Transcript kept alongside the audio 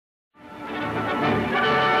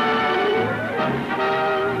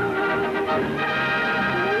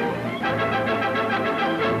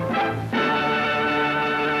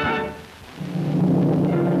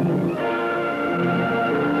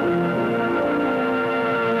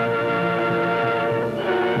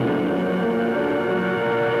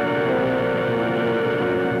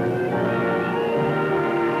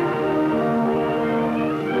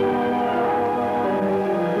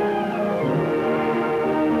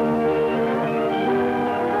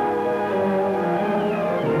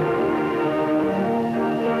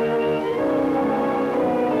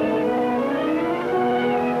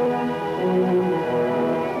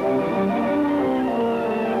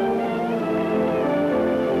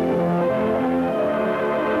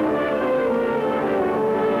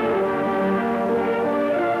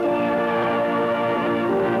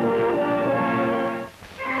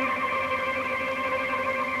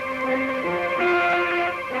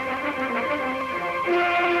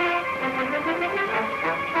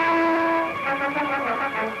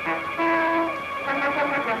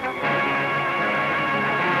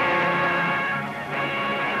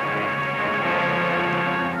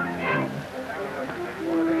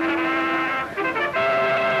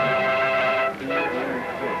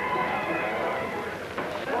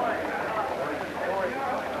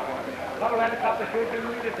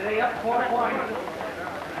4 points.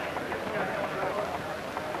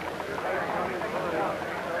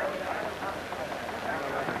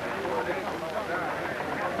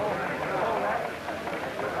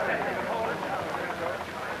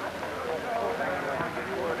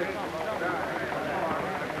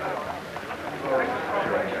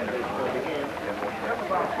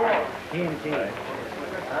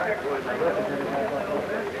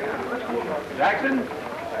 Jackson,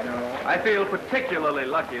 I feel particularly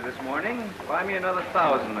lucky this morning. Buy me another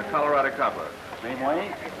 1,000 of Colorado copper. Same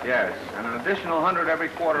way? Yes, and an additional 100 every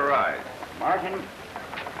quarter rise. Martin.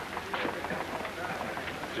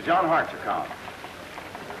 To John Hart's account.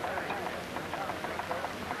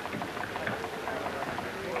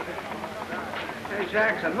 Hey,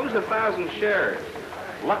 Jackson, who's 1,000 shares?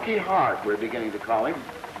 Lucky Hart, we're beginning to call him.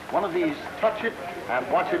 One of these touch it and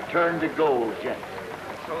watch it turn to gold gents.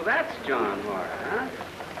 So that's John Hart, huh?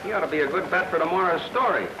 He ought to be a good bet for tomorrow's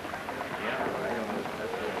story.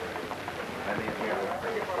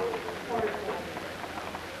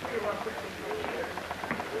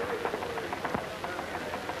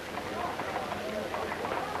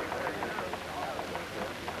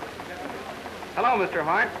 Hello, Mr.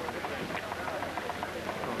 Hart.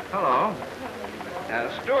 Hello.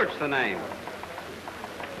 Stewart's the name.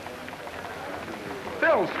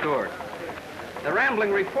 Phil Stewart, the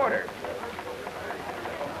rambling reporter.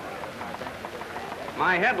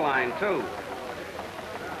 My headline, too.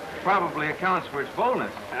 Probably accounts for its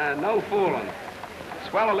boldness. No fooling.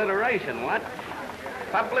 Swell alliteration, what?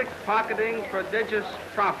 Public pocketing prodigious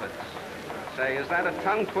profits. Say, is that a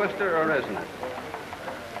tongue twister or isn't it?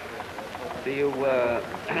 Do you,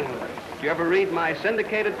 do you ever read my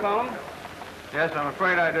syndicated column? Yes, I'm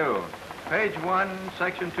afraid I do. Page 1,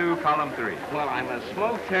 section 2, column 3. Well, I'm a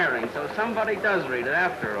smoke herring, so somebody does read it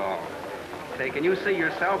after all. Say, can you see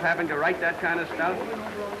yourself having to write that kind of stuff?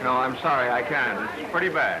 No, I'm sorry, I can't. It's pretty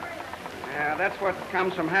bad. Yeah, that's what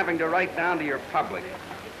comes from having to write down to your public.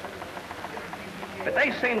 But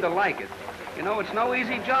they seem to like it. You know, it's no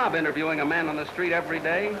easy job interviewing a man on the street every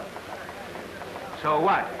day. So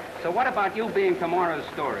what? So what about you being tomorrow's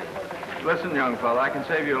story? Listen, young fella, I can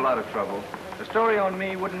save you a lot of trouble. The story on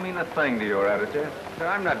me wouldn't mean a thing to your editor.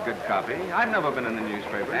 I'm not good copy. I've never been in the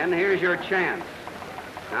newspaper. And here's your chance.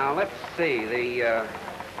 Now, let's see. The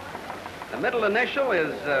middle initial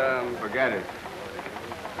is, Forget it.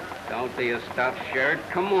 Don't be a stuffed shirt.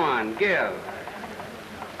 Come on, give.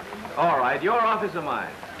 All right, your office or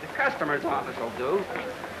mine? The customer's office will do.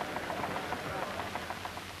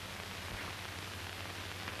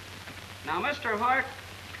 Now, Mr. Hart,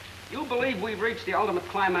 you believe we've reached the ultimate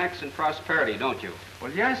climax in prosperity, don't you?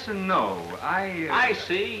 Well, yes and no. I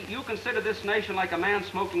see. You consider this nation like a man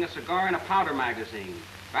smoking a cigar in a powder magazine.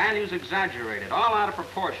 Values exaggerated, all out of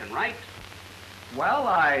proportion, right? Well,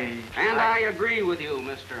 And I agree with you,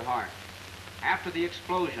 Mr. Hart. After the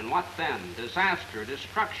explosion, what then? Disaster,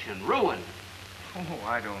 destruction, ruin. Oh,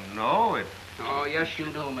 I don't know. Oh, yes, you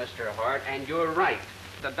do, Mr. Hart, and you're right.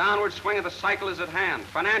 The downward swing of the cycle is at hand.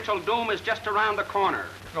 Financial doom is just around the corner.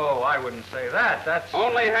 Oh, I wouldn't say that. That's...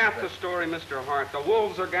 Only half the story, Mr. Hart. The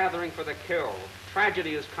wolves are gathering for the kill.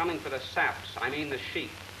 Tragedy is coming for the saps, I mean the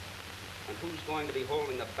sheep. And who's going to be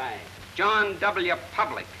holding the bag? John W.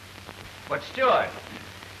 Public. But, Stuart...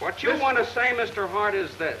 What you want to say, Mr. Hart,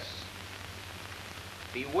 is this.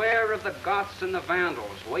 Beware of the Goths and the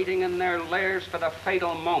Vandals waiting in their lairs for the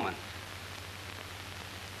fatal moment.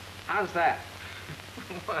 How's that?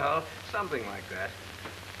 Well, something like that.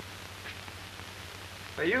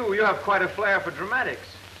 Now, you have quite a flair for dramatics.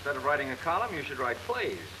 Instead of writing a column, you should write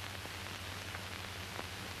plays.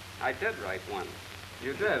 I did write one.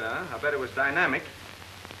 You did, huh? I bet it was dynamic.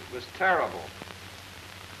 It was terrible.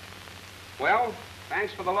 Well,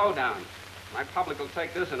 thanks for the lowdown. My public will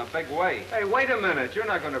take this in a big way. Hey, wait a minute. You're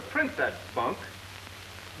not going to print that bunk.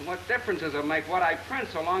 What difference does it make what I print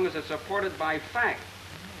so long as it's supported by fact?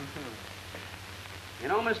 You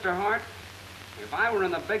know, Mr. Hart, if I were in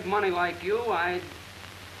the big money like you,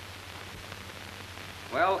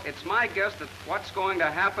 Well, it's my guess that what's going to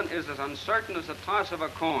happen is as uncertain as the toss of a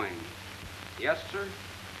coin. Yes, sir?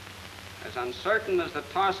 As uncertain as the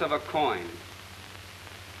toss of a coin.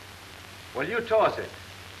 Well, you toss it.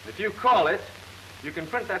 If you call it, you can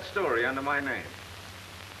print that story under my name.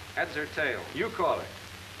 Heads or tails? You call it.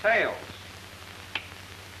 Tails.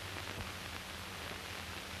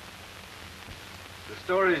 The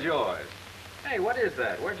story's yours. Hey, what is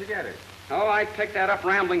that? Where'd you get it? Oh, I picked that up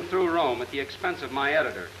rambling through Rome at the expense of my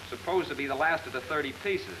editor. Supposed to be the last of the 30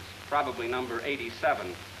 pieces. Probably number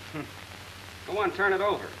 87. Go on, turn it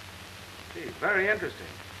over. Gee, very interesting.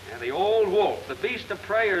 Yeah, the old wolf, the beast of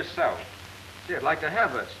prey herself. Gee, I'd like to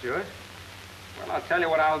have that, Stuart. Well, I'll tell you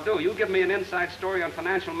what I'll do. You give me an inside story on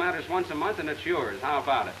financial matters once a month, and it's yours. How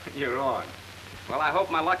about it? You're on. Well, I hope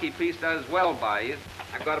my lucky piece does well by you.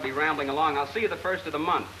 I've got to be rambling along. I'll see you the first of the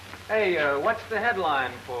month. Hey, what's the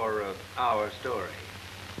headline for our story?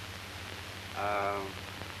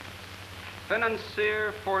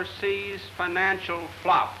 Financier foresees financial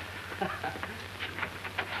flop.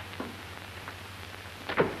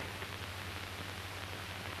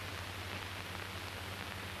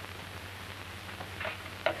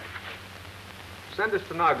 Send a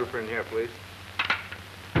stenographer in here, please.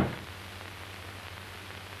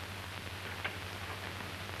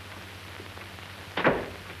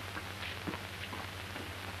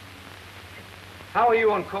 How are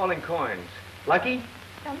you on calling coins? Lucky?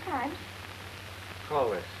 Sometimes.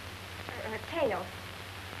 Call this. Tails.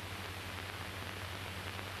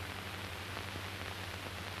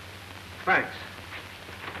 Thanks.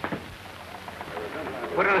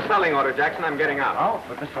 Put in a selling order, Jackson. I'm getting out. Oh,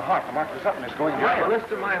 but Mr. Hart, the market is up and it's going Here's higher. a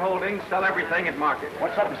list of my holdings. Sell everything at market.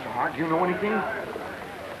 What's up, Mr. Hart? Do you know anything?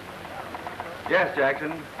 Yes,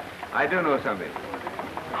 Jackson. I do know something.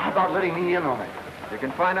 How about letting me in on it? You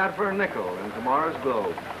can find out for a nickel in tomorrow's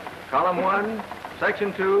Globe. Column 1,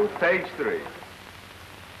 Section 2, page 3.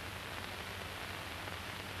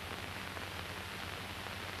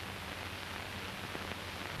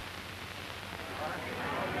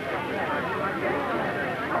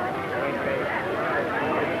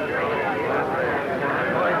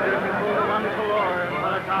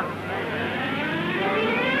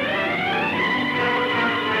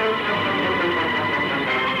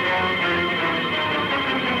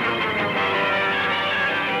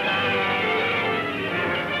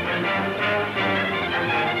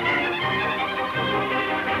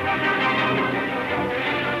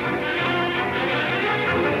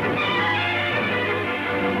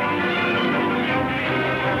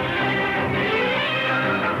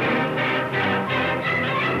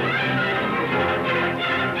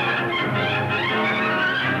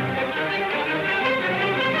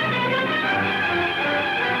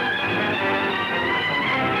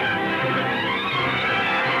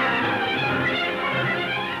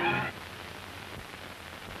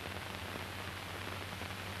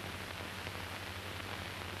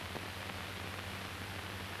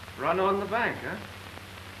 Run on the bank, huh?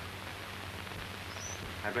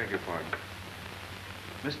 I beg your pardon.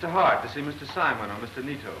 Mr. Hart, to see Mr. Simon or Mr.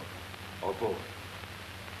 Nito. Or both.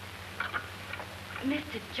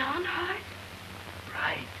 Mr. John Hart?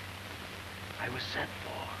 Right. I was sent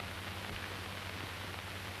for.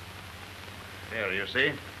 Here, you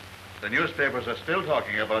see? The newspapers are still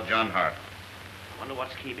talking about John Hart. I wonder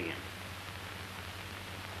what's keeping him.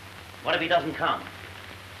 What if he doesn't come?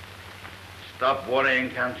 Stop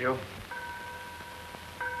worrying, can't you?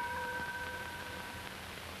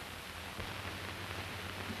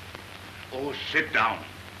 Oh, sit down.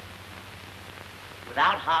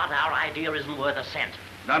 Without Hart, our idea isn't worth a cent.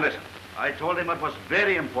 Now listen, I told him it was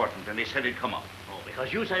very important and he said he'd come up. Oh,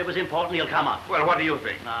 because you said it was important, he'll come up. Well, what do you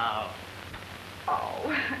think? No.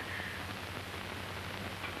 Oh.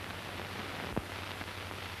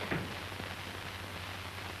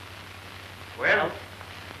 Well,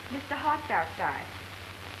 Mr. Hart's outside.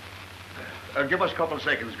 give us a couple of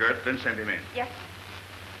seconds, Gert, then send him in. Yes.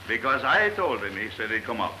 Because I told him he said he'd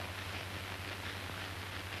come up.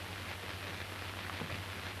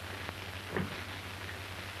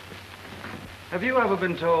 Have you ever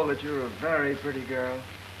been told that you're a very pretty girl?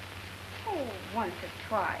 Oh, once or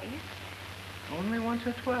twice. Only once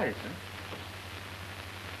or twice, huh?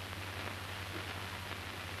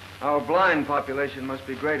 Our blind population must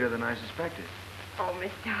be greater than I suspected. Oh,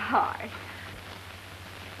 Mr. Hart.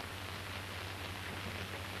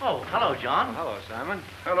 Oh, hello, John. Hello, Simon.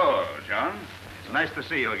 Hello, John. It's nice to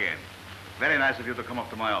see you again. Very nice of you to come up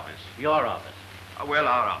to my office. Your office. Well,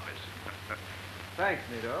 our office. Thanks,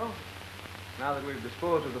 Nito. Now that we've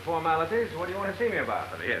disposed of the formalities, what do you want to see me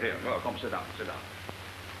about? Here. Oh, come, sit down, sit down.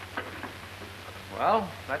 Well,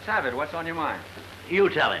 let's have it. What's on your mind? You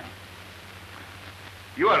tell him.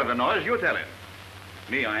 You are the noise, you tell him.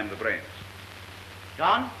 Me, I am the brains.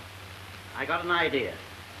 John, I got an idea.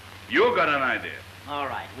 You got an idea. All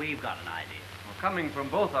right, we've got an idea. Well, coming from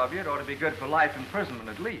both of you, it ought to be good for life imprisonment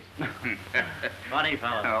at least. Funny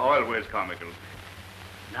fellow. Always comical.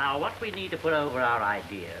 Now, what we need to put over our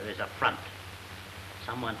idea is a front.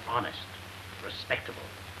 Someone honest, respectable.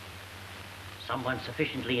 Someone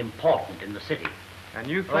sufficiently important in the city. And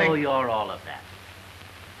you think... Oh, you're all of that.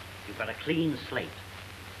 You've got a clean slate.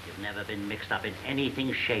 You've never been mixed up in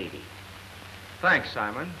anything shady. Thanks,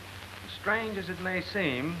 Simon. As strange as it may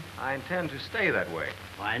seem, I intend to stay that way.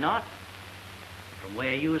 Why not? From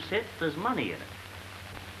where you sit, there's money in it.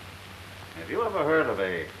 Have you ever heard of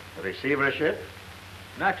a receivership?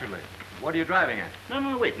 Naturally. What are you driving at?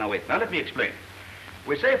 No, wait. Now, let me explain.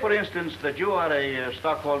 We say, for instance, that you are a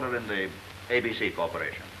stockholder in the ABC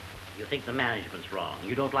Corporation. You think the management's wrong.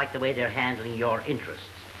 You don't like the way they're handling your interests.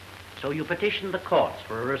 So you petition the courts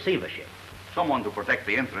for a receivership. Someone to protect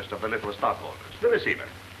the interest of the little stockholders, the receiver.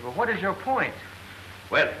 Well, what is your point?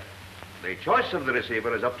 Well, the choice of the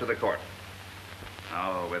receiver is up to the court.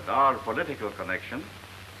 Now, with our political connection,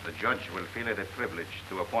 the judge will feel it a privilege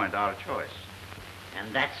to appoint our choice.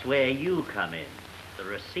 And that's where you come in, the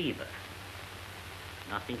receiver.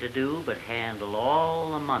 Nothing to do but handle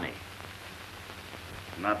all the money.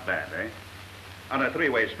 Not bad, eh? On a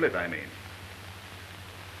three-way split, I mean.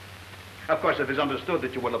 Of course, it is understood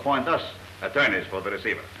that you will appoint us attorneys for the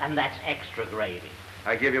receiver. And that's extra gravy.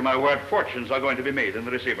 I give you my word, fortunes are going to be made in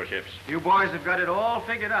the receiverships. You boys have got it all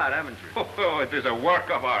figured out, haven't you? Oh, it is a work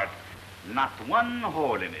of art. Not one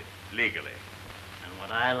hole in it, legally. And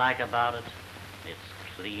what I like about it, it's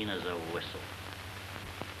clean as a whistle.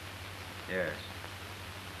 Yes.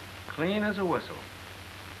 Clean as a whistle.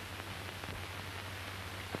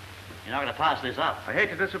 You're not going to pass this up. I hate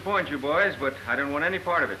to disappoint you boys, but I don't want any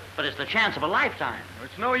part of it. But it's the chance of a lifetime.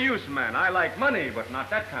 It's no use, man. I like money, but not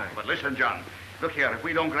that kind. But listen, John. Look here, if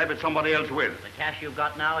we don't grab it, somebody else will. The cash you've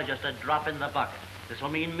got now is just a drop in the bucket. This will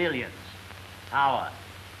mean millions. Power.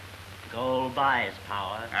 Gold buys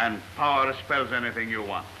power. And power spells anything you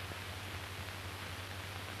want.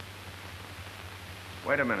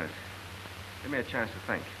 Wait a minute. Give me a chance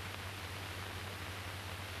to think.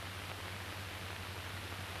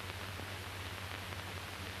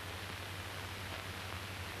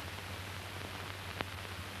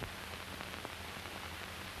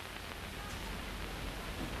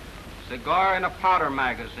 Cigar in a powder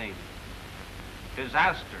magazine.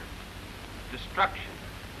 Disaster. Destruction.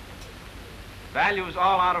 Values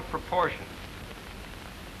all out of proportion.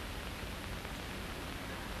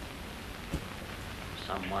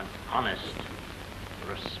 Someone honest,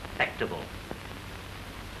 respectable.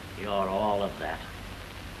 You're all of that.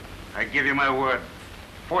 I give you my word,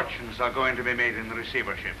 fortunes are going to be made in the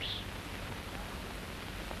receiverships.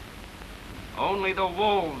 Only the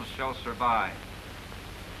wolves shall survive.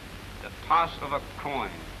 The toss of a coin.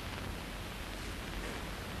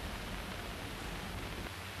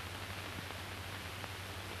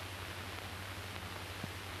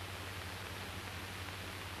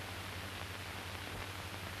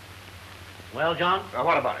 Well, John?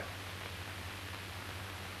 What about it?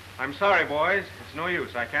 I'm sorry, boys. It's no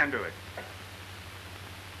use. I can't do it.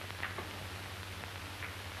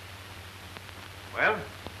 Well?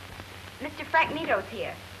 Mr. Fragnito's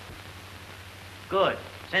here. Good.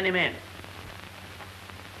 Send him in.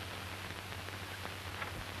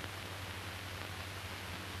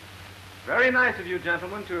 Very nice of you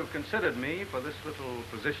gentlemen to have considered me for this little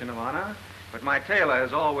position of honor, but my tailor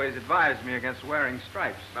has always advised me against wearing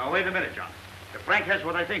stripes. Now, wait a minute, John. If Frank has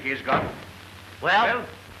what I think he's got. Well?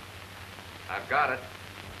 I've got it.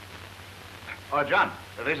 Oh, John,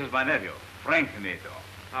 this is my nephew, Frank Nito.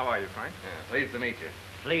 How are you, Frank? Yeah, pleased to meet you.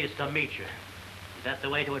 Pleased to meet you. Is that the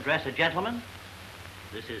way to address a gentleman?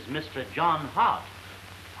 This is Mr. John Hart.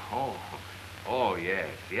 Oh, yes.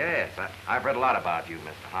 I've read a lot about you,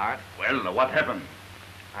 Mr. Hart. Well, what happened?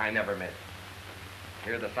 I never miss.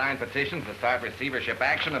 Here are the signed petitions to start receivership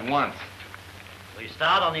action at once. We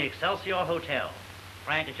start on the Excelsior Hotel.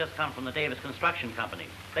 Frank has just come from the Davis Construction Company.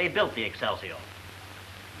 They built the Excelsior.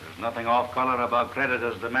 There's nothing off-color about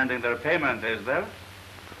creditors demanding their payment, is there?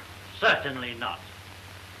 Certainly not.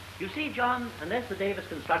 You see, John, unless the Davis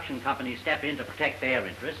Construction Company step in to protect their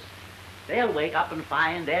interests, they'll wake up and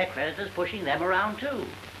find their creditors pushing them around, too.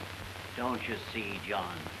 Don't you see,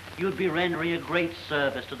 John? You'd be rendering a great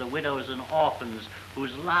service to the widows and orphans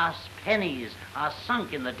whose last pennies are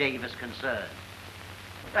sunk in the Davis concern.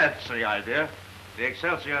 That's the idea. The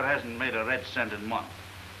Excelsior hasn't made a red cent in months.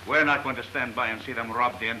 We're not going to stand by and see them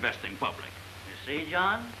rob the investing public. You see,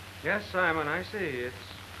 John? Yes, Simon, I see. It's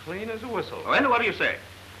clean as a whistle. Well, what do you say?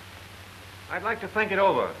 I'd like to think it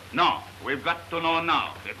over. No, we've got to know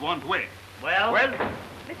now. It won't wait. Well? Mrs.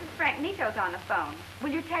 Fragnito's on the phone. Will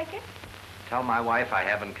you take it? Tell my wife I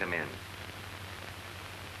haven't come in.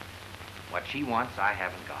 What she wants, I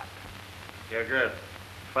haven't got. You're good.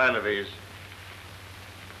 5 of these.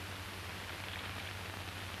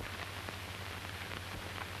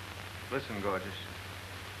 Listen, gorgeous.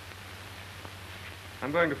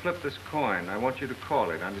 I'm going to flip this coin. I want you to call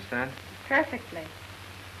it, understand? Perfectly.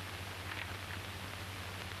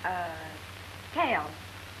 Tails.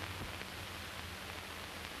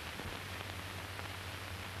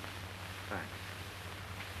 Thanks.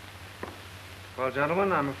 Well,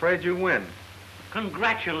 gentlemen, I'm afraid you win.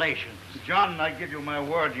 Congratulations. John, I give you my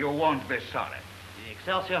word, you won't be sorry. The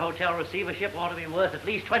Excelsior Hotel receivership ought to be worth at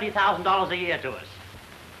least $20,000 a year to us.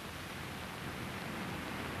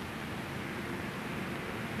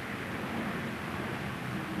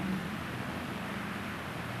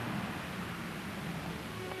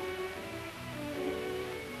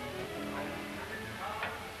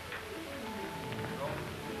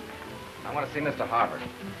 I want to see Mr. Harper.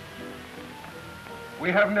 We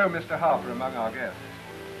have no Mr. Harper among our guests.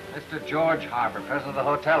 Mr. George Harper, president of the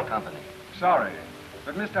hotel company. Sorry,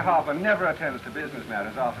 but Mr. Harper never attends to business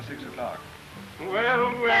matters after 6 o'clock.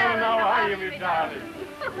 Well, now are you, Miss Darling?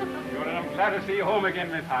 Good, and I'm glad to see you home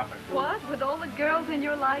again, Miss Harper. What? With all the girls in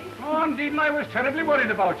your life? Oh, indeed, and I was terribly worried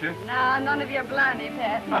about you. Nah, none of your blarney,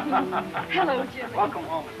 Pat. Hello, Jimmy. Welcome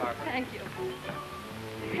home, Miss Harper. Thank you.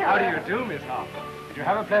 How do you do, Miss Harper? Did you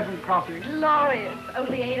have a pleasant crossing? Glorious.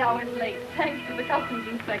 Only 8 hours late, thanks to the customs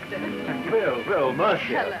inspector. Well, Marcia.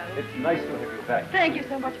 Hello. It's nice to have you back. Thank you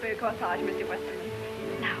so much for your corsage, Mr. Westerman.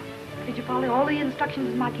 Now, did you follow all the instructions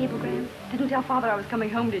in my cablegram? Didn't tell Father I was coming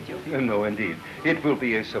home, did you? No, indeed. It will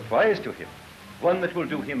be a surprise to him. One that will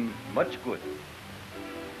do him much good.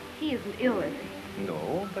 He isn't ill, is he?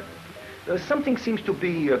 No, but something seems to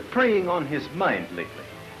be preying on his mind lately.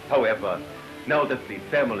 However, now that the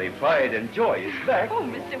family pride and joy is back... Oh,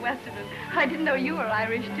 Mr. Westerman, I didn't know you were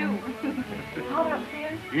Irish, too. Father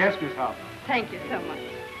upstairs? Yes, Miss Harper. Thank you so much.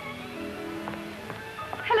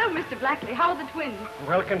 Hello, Mr. Blackley. How are the twins?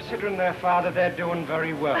 Well, considering their father, they're doing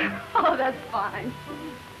very well. Oh, that's fine.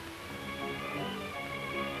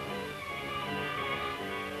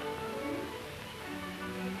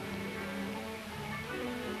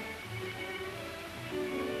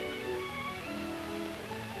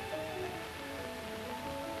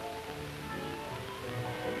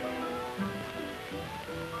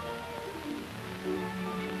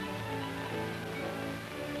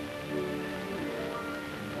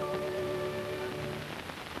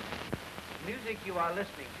 The music you are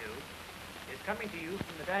listening to is coming to you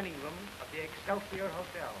from the dining room of the Excelsior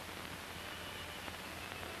Hotel.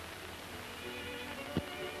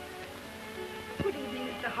 Good evening,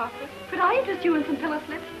 Mr. Harper. Could I interest you in some pillow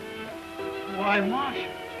slips? Why,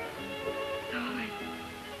 Marcia? Darling,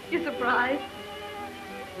 you're surprised.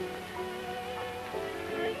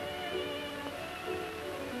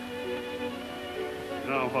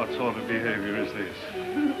 Now, what sort of behavior is this?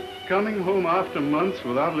 Coming home after months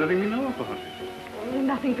without letting me know about it.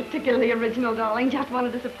 Nothing particularly original, darling. Just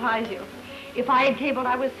wanted to surprise you. If I had cabled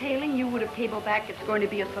I was sailing, you would have cabled back it's going to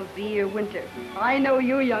be a severe winter. I know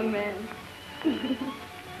you, young man.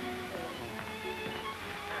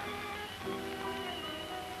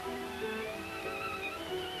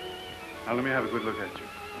 Now, let me have a good look at you.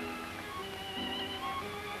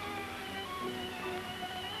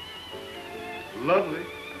 Lovely.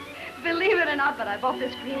 Believe it or not, but I bought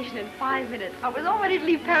this creation in 5 minutes. I was all ready to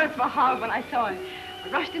leave Paris for Havre when I saw it. I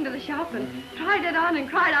rushed into the shop and tried it on and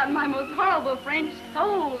cried out in my most horrible French,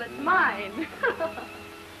 "Soul, it's mine."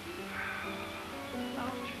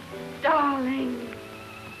 Oh, darling.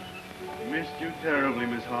 Missed you terribly,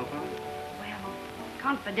 Miss Harper. Well,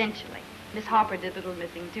 confidentially, Miss Harper did a little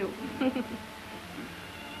missing, too.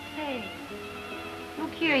 Say,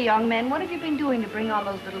 look here, young man, what have you been doing to bring on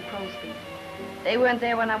those little proceeds? They weren't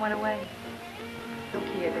there when I went away. Look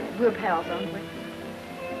here, Dad. We're pals, aren't we?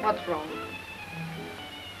 What's wrong?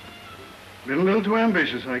 Been a little too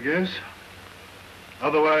ambitious, I guess.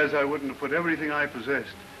 Otherwise, I wouldn't have put everything I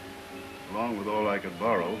possessed, along with all I could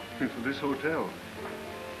borrow, into this hotel.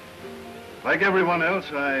 Like everyone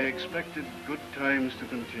else, I expected good times to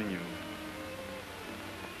continue.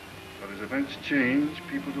 But as events change,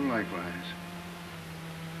 people do likewise.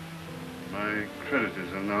 My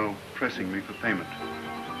creditors are now pressing me for payment.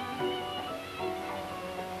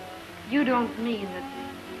 You don't mean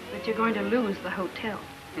that you're going to lose the hotel?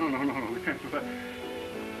 No.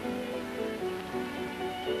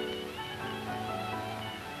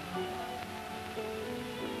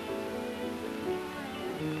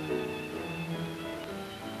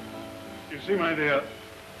 You see, my dear,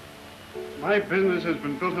 my business has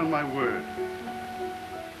been built on my word,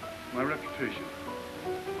 my reputation,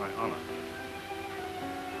 my honor.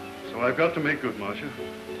 So I've got to make good, Marcia.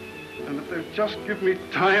 And if they'll just give me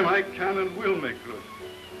time, I can and will make good.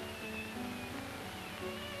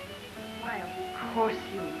 Why, of course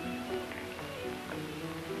you.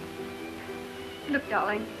 Look,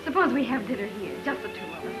 darling, suppose we have dinner here, just the two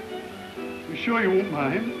of us. You sure you won't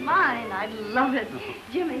mind? Mine, I'd love it.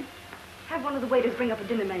 Jimmy, have one of the waiters bring up a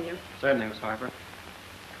dinner menu. Certainly, Miss Harper.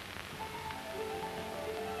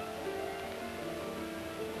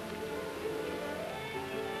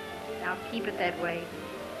 I'll keep it that way.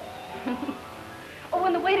 Oh,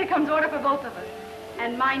 when the waiter comes, order for both of us.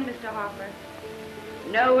 And mind, Mr. Harper,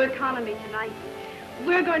 no economy tonight.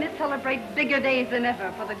 We're going to celebrate bigger days than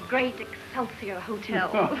ever for the great Excelsior Hotel.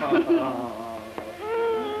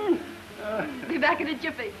 Be back in a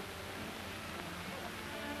jiffy.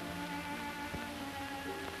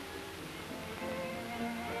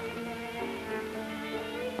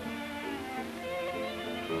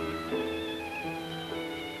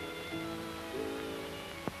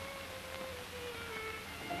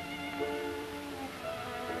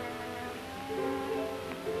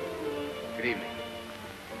 Good evening.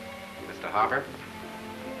 Mr. Harper?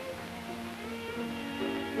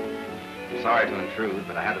 Sorry to intrude,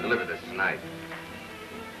 but I had to deliver this tonight.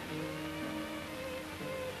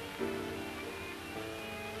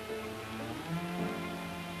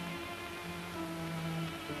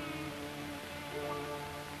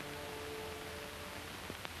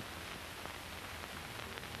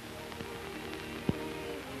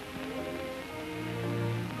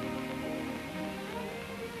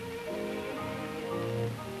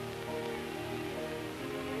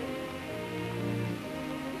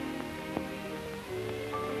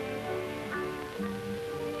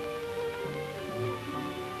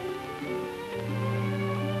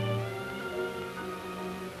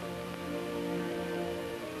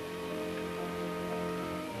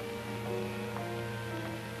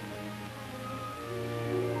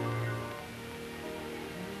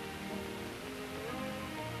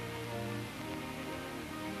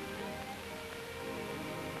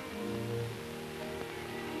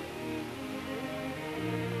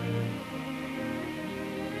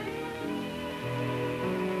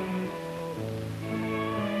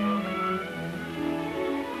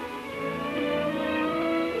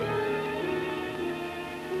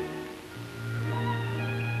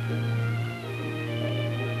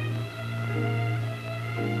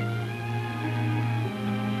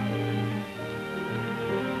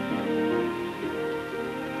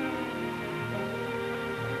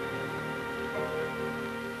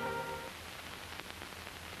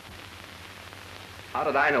 How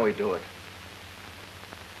did I know he'd do it?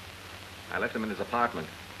 I left him in his apartment.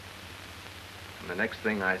 And the next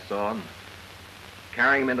thing I saw him,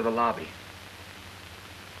 carrying him into the lobby.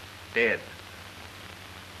 Dead.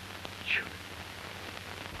 Shoot.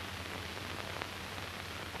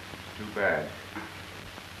 Too bad.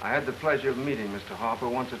 I had the pleasure of meeting Mr. Harper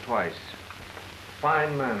once or twice.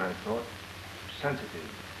 Fine man, I thought. Sensitive,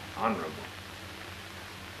 honorable.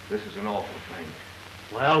 This is an awful thing.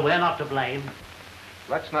 Well, we're not to blame.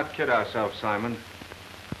 Let's not kid ourselves, Simon.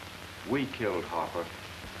 We killed Harper.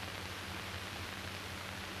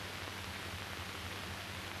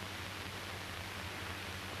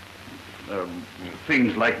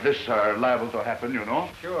 Things like this are liable to happen, you know.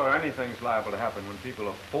 Sure, anything's liable to happen when people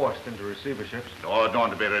are forced into receiverships. Oh,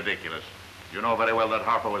 don't be ridiculous. You know very well that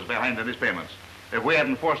Harper was behind in his payments. If we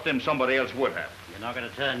hadn't forced him, somebody else would have. You're not going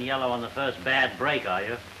to turn yellow on the first bad break, are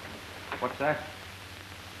you? What's that?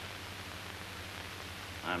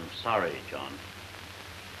 I'm sorry, John.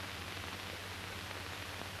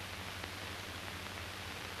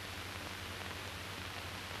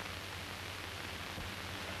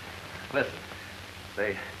 Listen,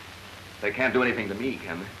 they can't do anything to me,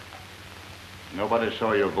 can they? Nobody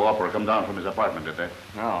saw you go up or come down from his apartment, did they?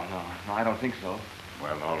 No, I don't think so.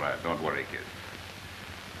 Well, all right. Don't worry, kid.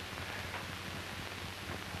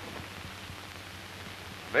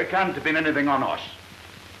 They can't have been anything on us.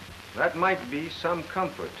 That might be some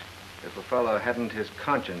comfort if a fellow hadn't his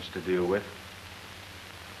conscience to deal with.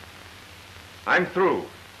 I'm through.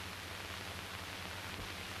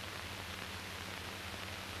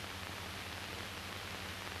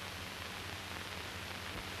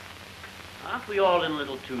 Aren't we all in a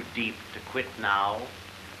little too deep to quit now?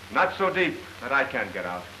 Not so deep that I can't get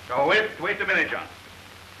out. Oh, wait a minute, John.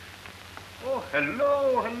 Oh,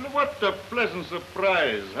 hello. What a pleasant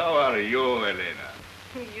surprise. How are you, Elena?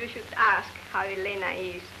 You should ask how Elena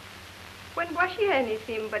is. When was she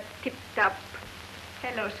anything but tip-top?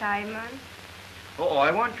 Hello, Simon. Oh,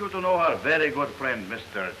 I want you to know our very good friend,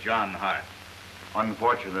 Mr. John Hart.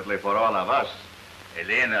 Unfortunately for all of us,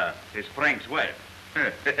 Elena is Frank's wife.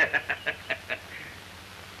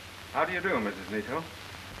 How do you do, Mrs. Nito?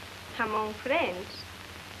 Among friends,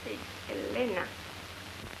 it's Elena.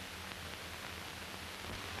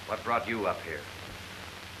 What brought you up here?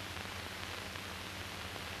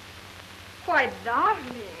 Why, darling,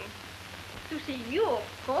 to see you,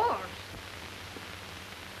 of course.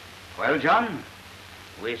 Well, John,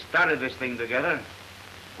 we started this thing together.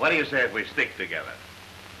 What do you say if we stick together?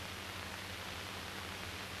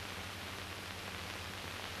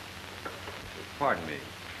 pardon me.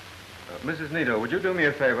 Mrs. Nito, would you do me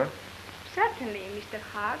a favor? Certainly, Mr.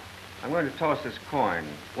 Hart. I'm going to toss this coin.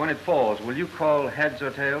 When it falls, will you call heads or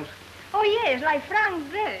tails? Oh, yes, like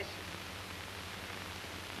Frank this.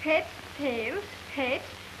 Heads, tails, heads,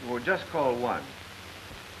 Well, just call one.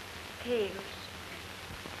 tails.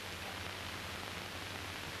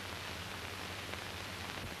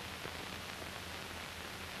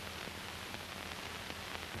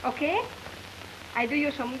 Okay? I do you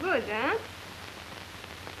some good, huh?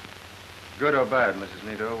 Good or bad, Mrs.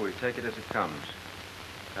 Nito, we take it as it comes.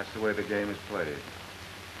 That's the way the game is played.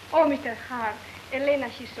 Oh, Mr. Hart, Elena,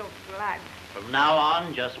 she's so glad. From now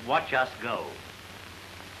on, just watch us go.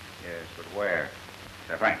 Yes, but where?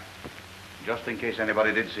 Frank, just in case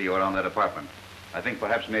anybody did see you around that apartment, I think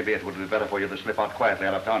perhaps maybe it would be better for you to slip out quietly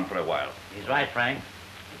out of town for a while. He's right, Frank.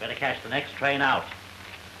 You better catch the next train out.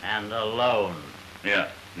 And alone. Yeah,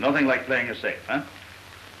 nothing like playing it safe, huh?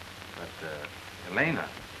 But, Elena.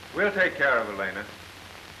 We'll take care of Elena.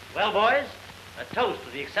 Well, boys, a toast to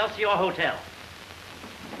the Excelsior Hotel.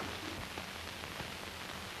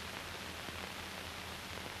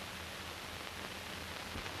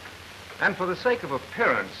 And for the sake of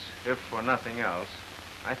appearance, if for nothing else,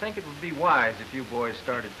 I think it would be wise if you boys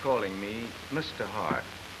started calling me Mr. Hart.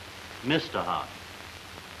 Mr. Hart.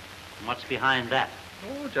 What's behind that?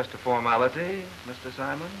 Oh, just a formality, Mr.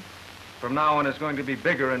 Simon. From now on, it's going to be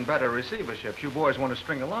bigger and better receiverships. You boys want to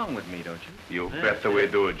string along with me, don't you? You bet the we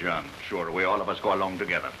do, John. Sure, we all of us go along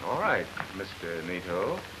together. All right, Mr.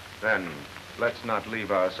 Nito. Then let's not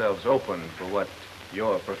leave ourselves open for what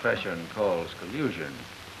your profession calls collusion.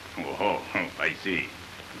 Oh, I see.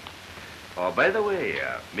 Oh, by the way,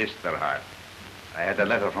 Mr. Hart, I had a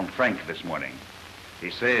letter from Frank this morning.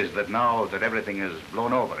 He says that now that everything is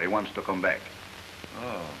blown over, he wants to come back.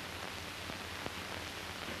 Oh.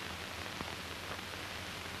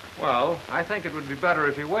 Well, I think it would be better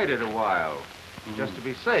if he waited a while, just to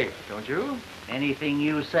be safe, don't you? Anything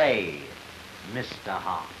you say, Mr.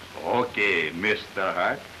 Hart. Okay, Mr.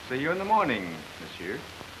 Hart. See you in the morning, monsieur.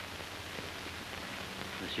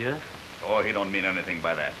 Monsieur? Oh, he don't mean anything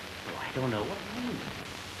by that. Oh, I don't know what it means.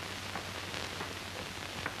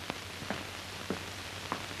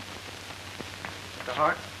 Mr.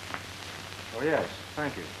 Hart? Oh, yes,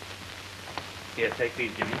 thank you. Here, take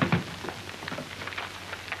these, Jimmy.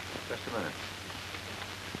 Just a minute.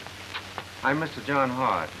 I'm Mr. John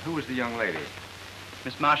Hart. Who is the young lady?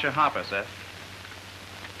 Miss Marcia Harper, sir.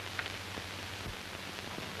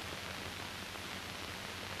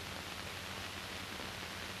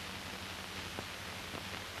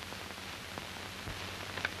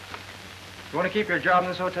 You want to keep your job in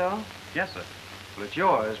this hotel? Yes, sir. Well, it's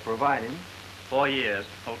yours, providing. 4 years,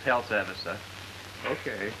 hotel service, sir.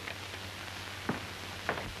 Okay.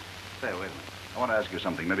 Say, wait a minute. I want to ask you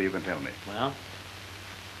something. Maybe you can tell me. Well?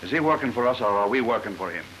 Is he working for us, or are we working for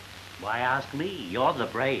him? Why ask me? You're the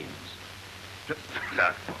brains.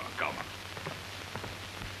 Come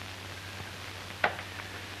on.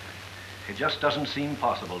 It just doesn't seem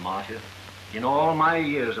possible, Marcia. In all my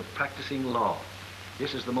years of practicing law,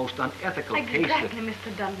 this is the most unethical case that... Exactly,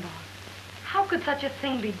 Mr. Dunbar. How could such a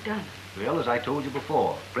thing be done? Well, as I told you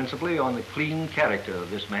before, principally on the clean character of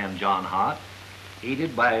this man, John Hart,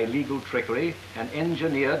 aided by legal trickery and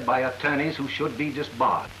engineered by attorneys who should be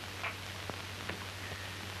disbarred.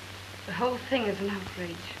 The whole thing is an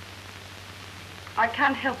outrage. I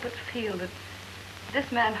can't help but feel that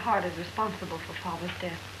this man Hart is responsible for Father's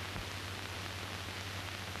death.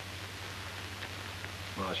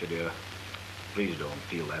 Marcia, dear, please don't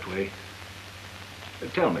feel that way.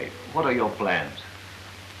 Tell me, what are your plans?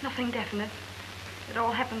 Nothing definite. It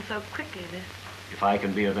all happened so quickly, this. If I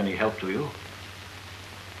can be of any help to you.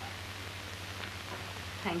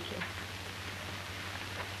 Thank you.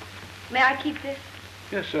 May I keep this?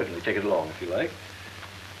 Yes, certainly. Take it along if you like.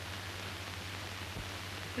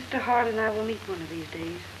 Mr. Hart and I will meet one of these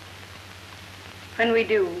days. When we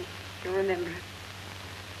do, you'll remember it.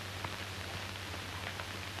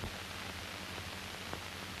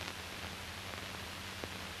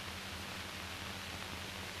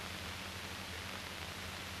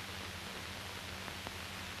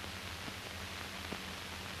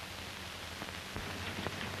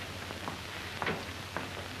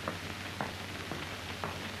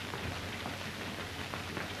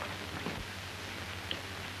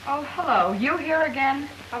 Oh, hello. You here again?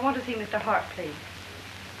 I want to see Mr. Hart, please.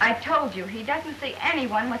 I told you, he doesn't see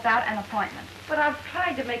anyone without an appointment. But I've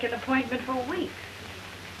tried to make an appointment for weeks.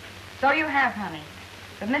 So you have, honey.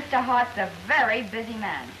 But Mr. Hart's a very busy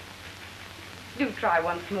man. Do try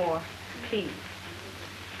once more, please.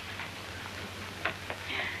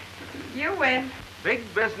 You win. Big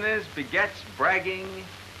business begets bragging,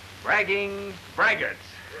 bragging braggarts.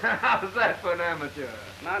 How's that for an amateur?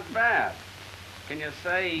 Not bad. Can you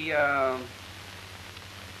say,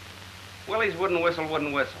 Willie's wouldn't whistle,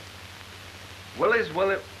 wouldn't whistle? Willie's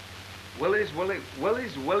willing,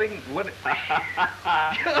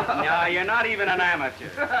 No, you're not even an amateur.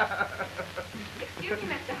 Excuse me,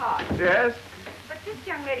 Mr. Hart. Yes? But this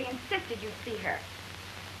young lady insisted you see her.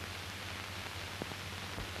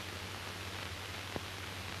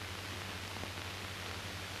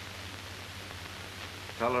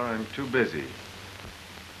 Tell her I'm too busy.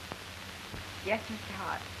 Yes, Mr.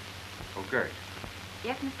 Hart. Oh, Gert.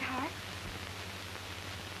 Yes, Mr. Hart?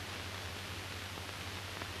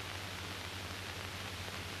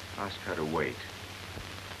 Ask her to wait.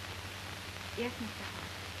 Yes, Mr. Hart.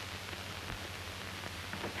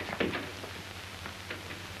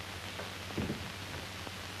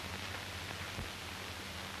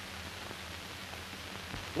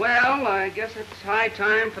 Well, I guess it's high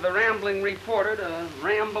time for the rambling reporter to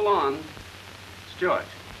ramble on. Stuart.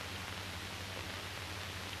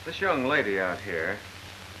 This young lady out here,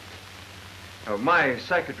 my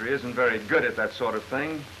secretary isn't very good at that sort of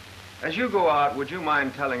thing. As you go out, would you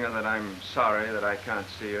mind telling her that I'm sorry that I can't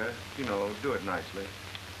see her? You know, do it nicely.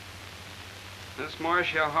 Miss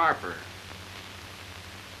Marcia Harper.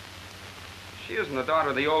 She isn't the daughter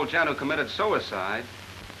of the old gent who committed suicide.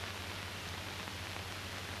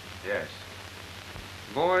 Yes.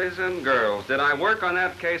 Boys and girls, did I work on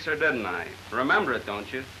that case or didn't I? Remember it,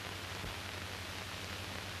 don't you?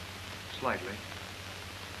 Slightly.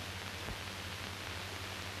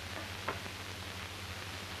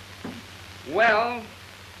 Well,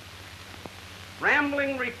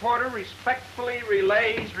 rambling reporter respectfully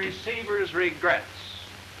relays receiver's regrets.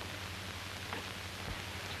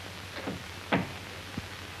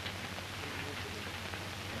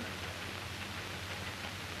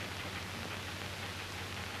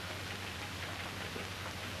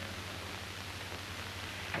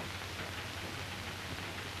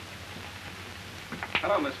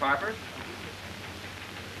 Hello, Miss Harper.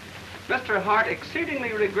 Mr. Hart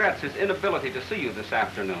exceedingly regrets his inability to see you this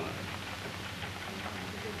afternoon.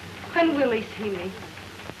 When will he see me?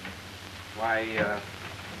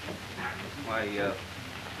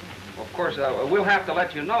 Of course, we'll have to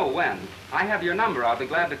let you know when. I have your number. I'll be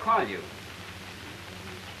glad to call you.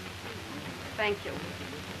 Thank you.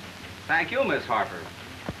 Thank you, Miss Harper.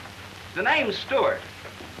 The name's Stewart.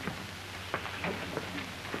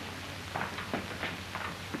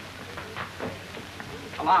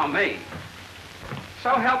 Allow me.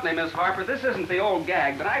 So help me, Miss Harper, this isn't the old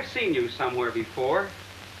gag, but I've seen you somewhere before.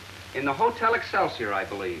 In the Hotel Excelsior, I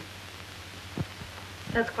believe.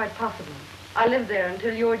 That's quite possible. I lived there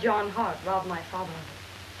until your John Hart robbed my father of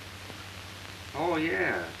it. Oh,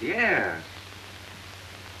 yes, yes.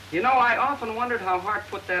 You know, I often wondered how Hart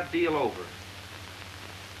put that deal over.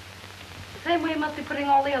 The same way he must be putting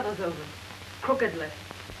all the others over. Crookedly.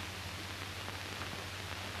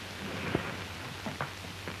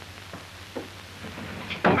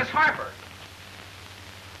 Oh, Miss Harper.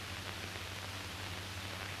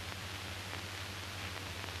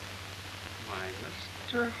 My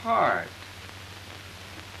Mr. Hart.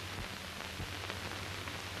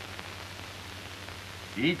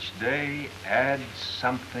 Each day adds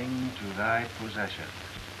something to thy possession.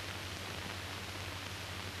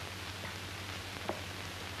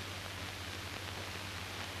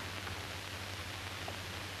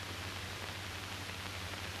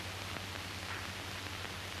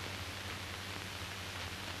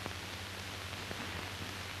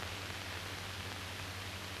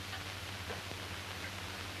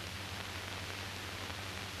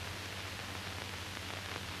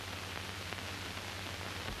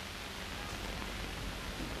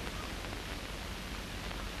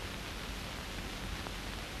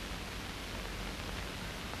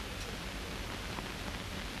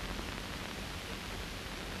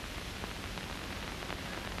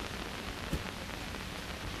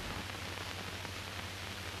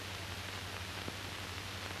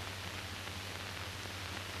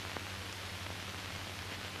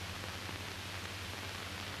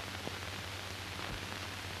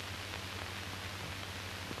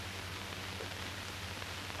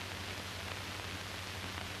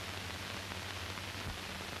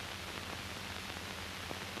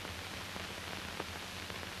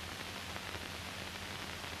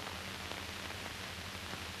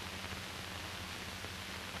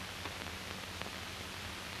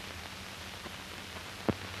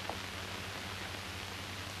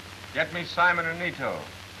 Get me Simon and Nito.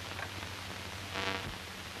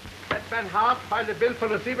 Let's Ben Hart filed a bill for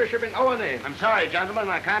receivership in our name. I'm sorry, gentlemen.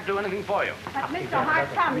 I can't do anything for you. But Mr. Hart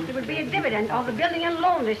promised there would be a dividend on the building and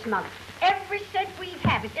loan this month. Every cent we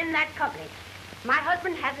have is in that company. My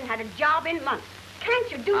husband hasn't had a job in months.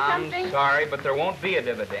 Can't you do something? I'm sorry, but there won't be a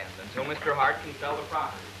dividend until Mr. Hart can sell the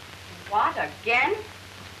property. What, again?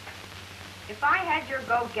 If I had your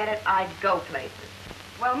go get it, I'd go places.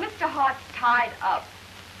 Well, Mr. Hart's tied up.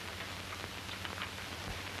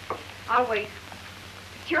 I'll wait.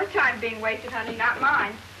 It's your time being wasted, honey, not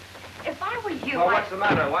mine. If I were you, Well, what's the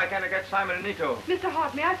matter? Why can't I get Simon and Nito? Mr.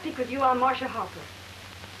 Hart, may I speak with you on Marcia Harper?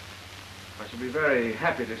 I should be very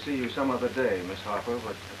happy to see you some other day, Miss Harper,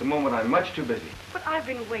 but at the moment I'm much too busy. But I've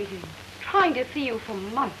been waiting, trying to see you for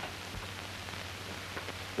months.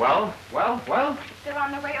 Well? They're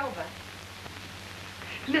on their way over.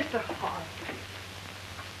 Mr. Hart.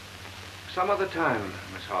 Some other time,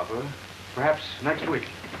 Miss Harper. Perhaps next week.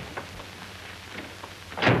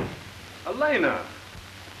 Elena!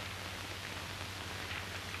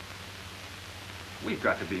 We've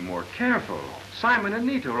got to be more careful. Simon and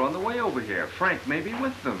Nita are on the way over here. Frank may be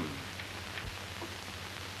with them.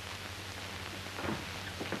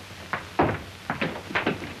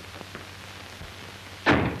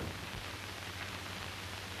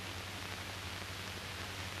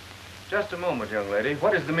 Just a moment, young lady.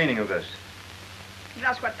 What is the meaning of this?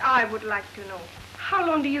 That's what I would like to know. How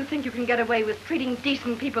long do you think you can get away with treating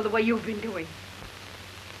decent people the way you've been doing?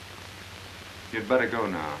 You'd better go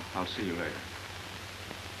now. I'll see you later.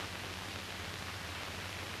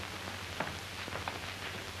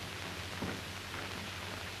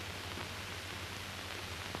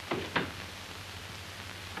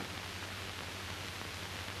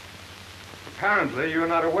 Apparently, you're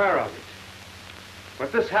not aware of it.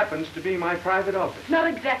 But this happens to be my private office. Not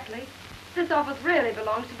exactly. This office really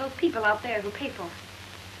belongs to those people out there who pay for it.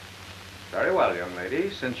 Very well, young lady.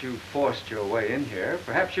 Since you forced your way in here,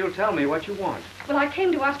 perhaps you'll tell me what you want. Well, I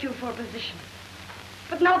came to ask you for a position.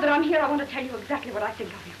 But now that I'm here, I want to tell you exactly what I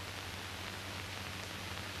think of you.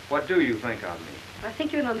 What do you think of me? I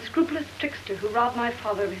think you're an unscrupulous trickster who robbed my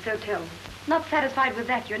father of his hotel. Not satisfied with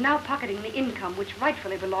that, you're now pocketing the income which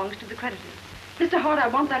rightfully belongs to the creditors. Mr. Hart, I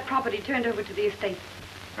want that property turned over to the estate.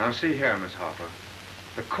 Now, see here, Miss Harper.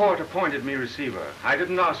 The court appointed me receiver. I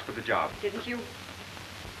didn't ask for the job. Didn't you?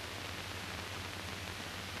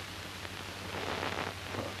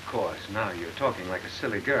 Well, of course, now you're talking like a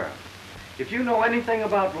silly girl. If you know anything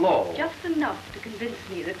about law... Just enough to convince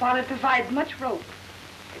me that while it provides much rope,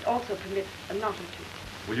 it also permits a knot or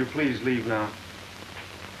two. Will you please leave now?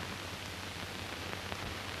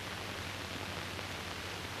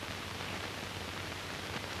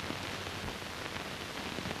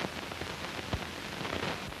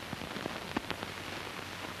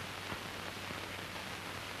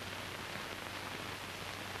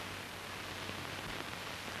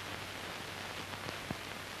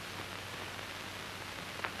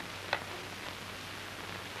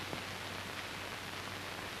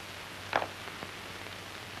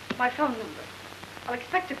 My phone number. I'll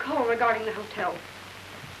expect a call regarding the hotel.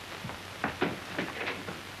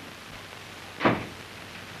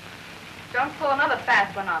 Don't pull another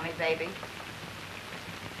fast one on me, baby.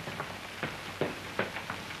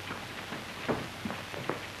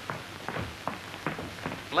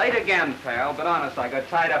 Late again, pal, but honest, I got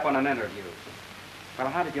tied up on an interview. Well,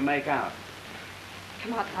 how did you make out?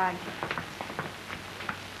 Come outside.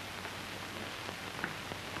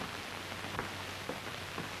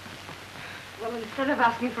 Well, instead of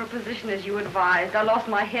asking for a position as you advised, I lost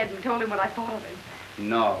my head and told him what I thought of him.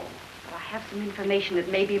 No. But I have some information that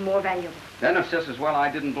may be more valuable. Then it's just as well I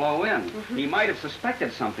didn't blow in. He might have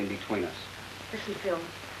suspected something between us. Listen, Phil.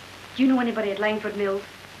 Do you know anybody at Langford Mills?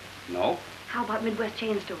 No. How about Midwest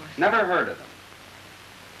Chain Stores? Never heard of them.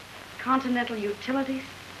 Continental Utilities?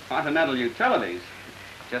 Continental Utilities?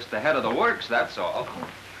 Just the head of the works, that's all.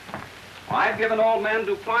 I've given old man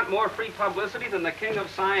DuPont more free publicity than the King of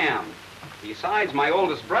Siam. Besides, my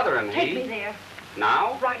oldest brother and Take he... me there.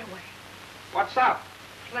 Now? Right away. What's up?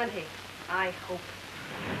 Plenty, I hope.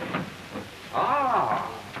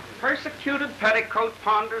 Ah, persecuted petticoat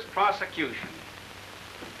ponders prosecution.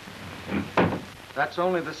 That's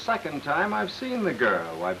only the second time I've seen the girl.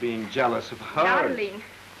 Why, being jealous of her... Darling,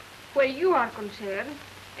 where you are concerned,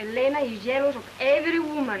 Elena is jealous of every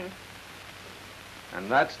woman.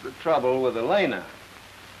 And that's the trouble with Elena.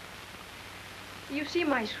 You see,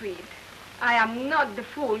 my sweet, I am not the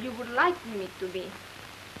fool you would like me to be.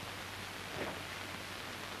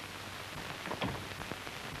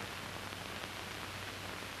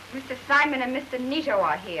 Mr. Simon and Mr. Nito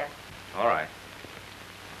are here. All right.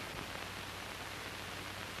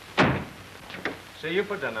 See you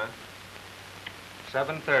for dinner.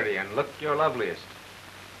 7:30, and look your loveliest.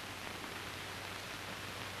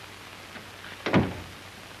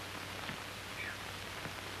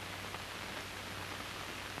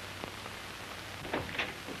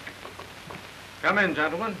 Come in,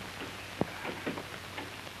 gentlemen.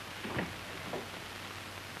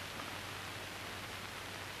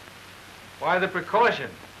 Why the precaution?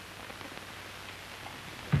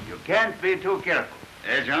 You can't be too careful.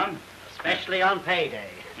 Eh, John? Especially on payday.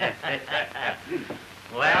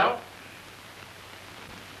 Well?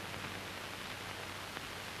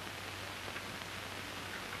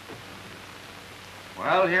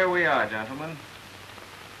 Well, here we are, gentlemen.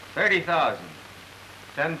 30,000.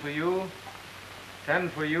 10 for you, 10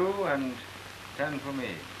 for you, and 10 for me.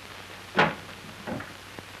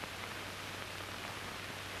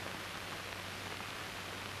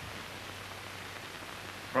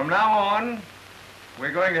 From now on,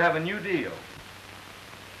 we're going to have a new deal.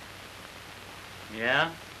 Yeah?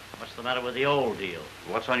 What's the matter with the old deal?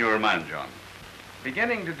 What's on your mind, John?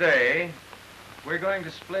 Beginning today, we're going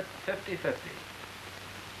to split 50-50.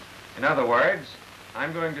 In other words,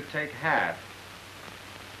 I'm going to take half,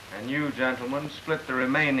 and you gentlemen split the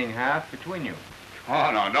remaining half between you.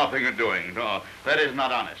 Oh, no, nothing you're doing. No, that is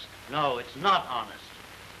not honest. No, it's not honest.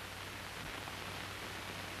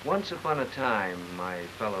 Once upon a time, my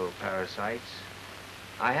fellow parasites,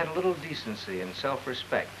 I had a little decency and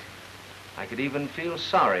self-respect. I could even feel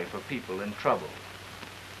sorry for people in trouble.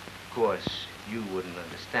 Of course, you wouldn't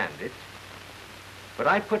understand it. But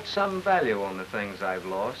I put some value on the things I've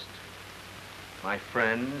lost. My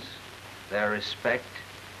friends, their respect,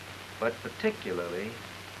 but particularly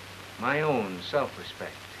my own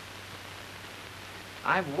self-respect.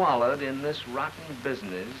 I've wallowed in this rotten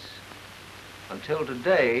business until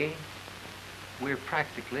today, we're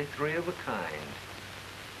practically three of a kind.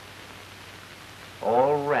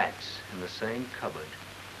 All rats in the same cupboard.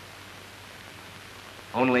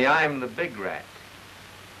 Only I'm the big rat.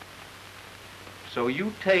 So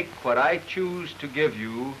you take what I choose to give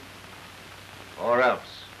you, or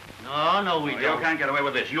else. No, we don't. You can't get away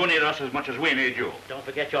with this. You need us as much as we need you. Don't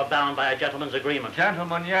forget you're bound by a gentleman's agreement.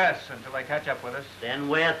 Gentlemen, yes, until they catch up with us. Then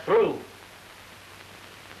we're through.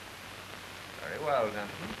 Very well,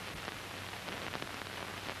 gentlemen.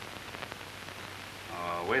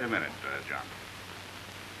 Wait a minute, John.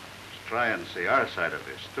 Let's try and see our side of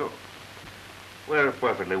this, too. We're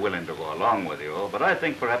perfectly willing to go along with you, but I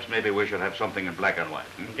think perhaps maybe we should have something in black and white.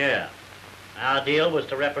 Yeah. Our deal was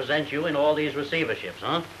to represent you in all these receiverships,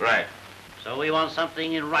 huh? Right. So we want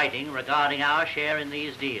something in writing regarding our share in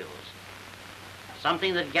these deals.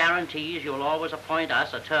 Something that guarantees you'll always appoint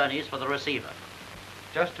us attorneys for the receiver.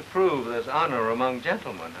 Just to prove there's honor among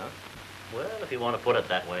gentlemen, huh? Well, if you want to put it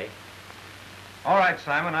that way. All right,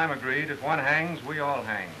 Simon, I'm agreed. If one hangs, we all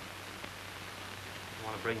hang. You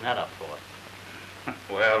want to bring that up for?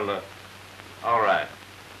 Well, all right.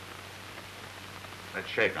 Let's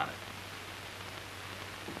shake on it.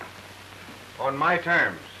 On my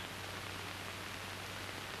terms.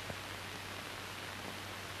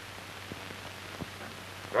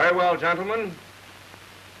 Very well, gentlemen.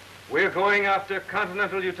 We're going after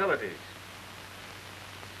Continental Utilities.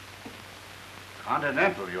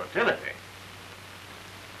 Continental Utility?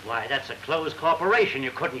 Why, that's a closed corporation.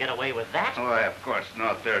 You couldn't get away with that. Why, of course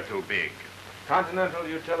not. They're too big. Continental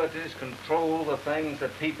Utilities control the things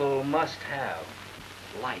that people must have.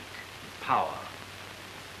 Light, power.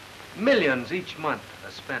 Millions each month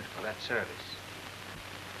are spent for that service.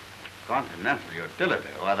 Continental Utility?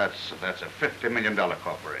 Well, that's a $50 million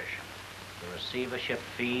corporation. The receivership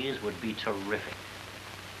fees would be terrific.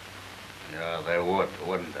 Yeah, they would,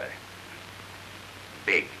 wouldn't they?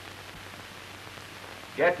 Big.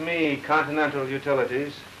 Get me Continental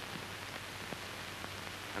Utilities,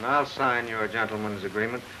 and I'll sign your gentleman's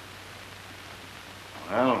agreement.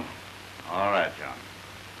 Well, all right, John.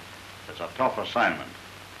 It's a tough assignment.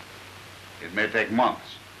 It may take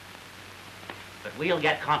months. But we'll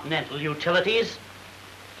get Continental Utilities.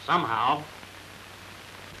 Somehow.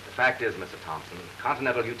 The fact is, Mr. Thompson,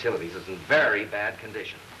 Continental Utilities is in very bad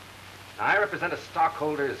condition. Now, I represent a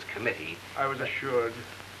stockholders committee. I was assured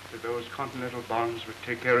that those Continental bonds would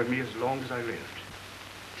take care of me as long as I lived.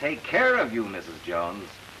 Take care of you, Mrs. Jones.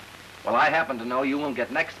 Well, I happen to know you will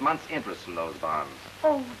get next month's interest from those bonds.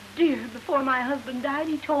 Oh, dear, before my husband died,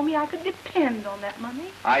 he told me I could depend on that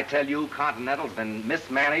money. I tell you, Continental's been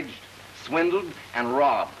mismanaged, swindled, and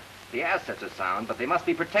robbed. The assets are sound, but they must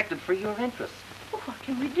be protected for your interest. Well, what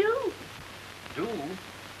can we do? Do?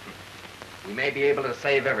 We may be able to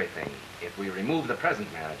save everything if we remove the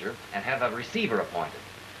present manager and have a receiver appointed.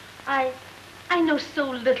 I know so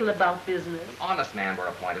little about business. An honest man were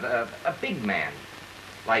appointed, a big man.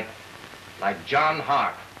 Like John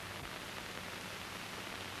Hart.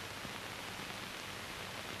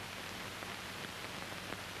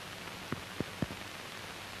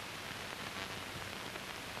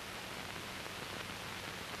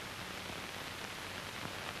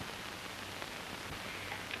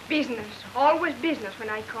 Business. Always business when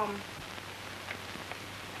I come.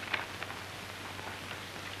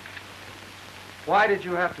 Why did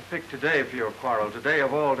you have to pick today for your quarrel, today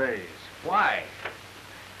of all days? Why?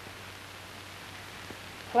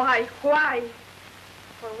 Why?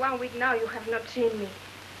 For 1 week now you have not seen me.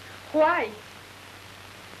 Why?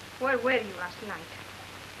 Where were you last night?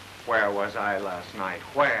 Where was I last night?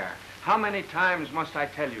 Where? How many times must I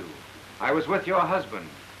tell you? I was with your husband.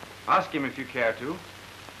 Ask him if you care to.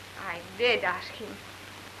 I did ask him.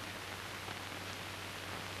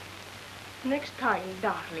 Next time,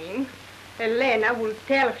 darling, Elena will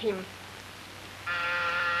tell him.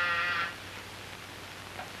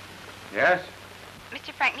 Yes?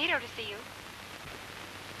 Mr. Frank Nito to see you.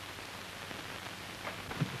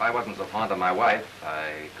 If I wasn't so fond of my wife,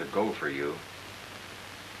 I could go for you.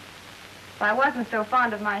 If I wasn't so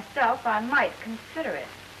fond of myself, I might consider it.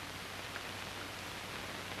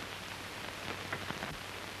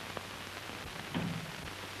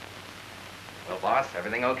 Well, boss,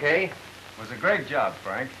 everything okay? It was a great job,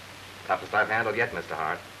 Frank. Toughest I've handled yet, Mr.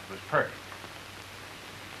 Hart. It was perfect.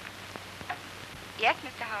 Yes,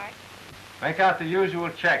 Mr. Hart. Make out the usual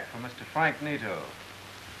check for Mr. Frank Nito.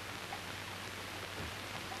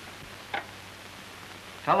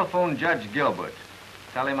 Telephone Judge Gilbert.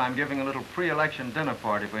 Tell him I'm giving a little pre-election dinner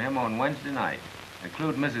party for him on Wednesday night.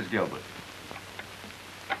 Include Mrs. Gilbert.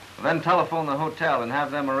 Then telephone the hotel and have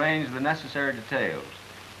them arrange the necessary details.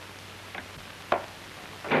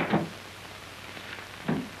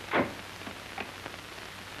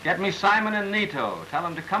 Get me Simon and Nito. Tell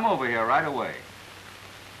them to come over here right away.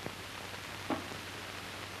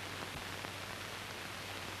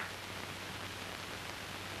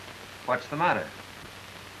 What's the matter?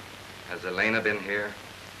 Has Elena been here?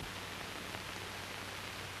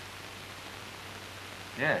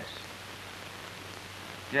 Yes.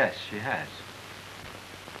 Yes, she has.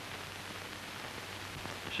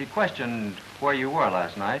 She questioned where you were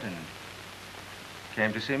last night and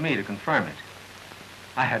came to see me to confirm it.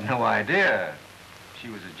 I had no idea she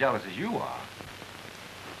was as jealous as you are.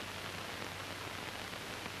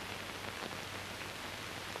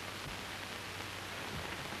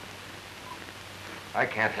 I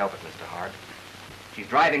can't help it, Mr. Hart. She's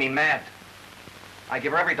driving me mad. I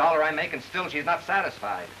give her every dollar I make, and still she's not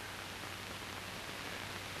satisfied.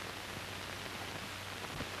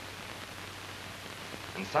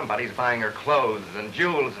 And somebody's buying her clothes and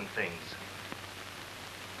jewels and things.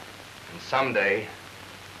 And someday,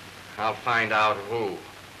 I'll find out who.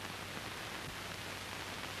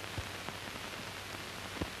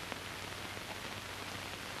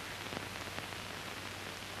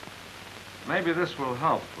 Maybe this will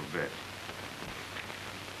help a bit.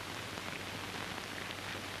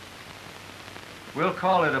 We'll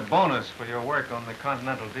call it a bonus for your work on the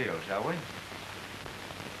Continental deal, shall we?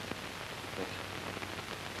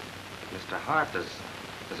 Mr. Hart,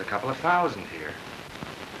 there's a couple of thousand here.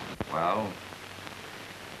 Well,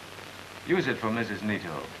 use it for Mrs.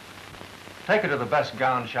 Nito. Take her to the best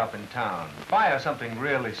gown shop in town. Buy her something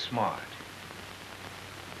really smart.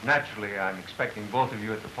 Naturally, I'm expecting both of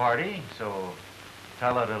you at the party, so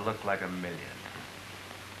tell her to look like a million.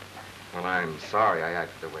 Well, I'm sorry I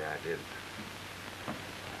acted the way I did.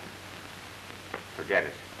 Forget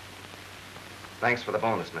it. Thanks for the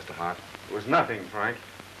bonus, Mr. Hart. It was nothing, Frank.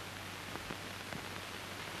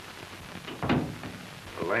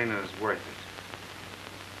 Elena's worth it.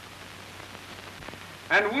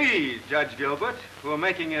 And we, Judge Gilbert, who are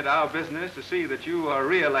making it our business to see that you are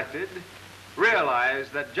re-elected, realize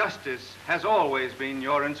that justice has always been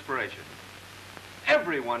your inspiration.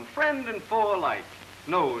 Everyone, friend and foe alike,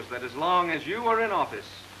 knows that as long as you are in office,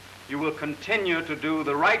 you will continue to do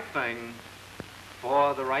the right thing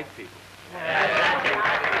for the right people.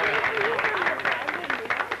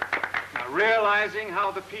 Now, realizing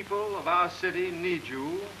how the people of our city need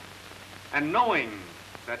you, and knowing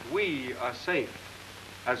that we are safe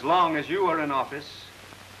as long as you are in office,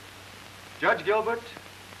 Judge Gilbert,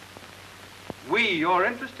 we, your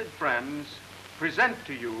interested friends, present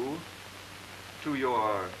to you, to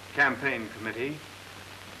your campaign committee,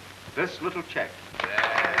 this little check.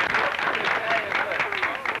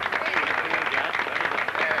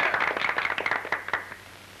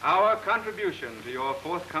 Our contribution to your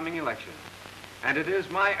forthcoming election. And it is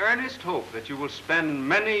my earnest hope that you will spend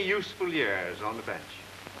many useful years on the bench.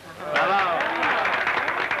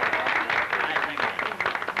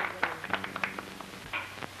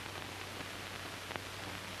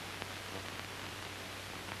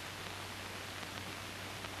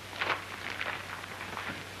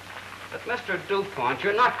 But, Mr. DuPont,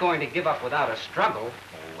 you're not going to give up without a struggle.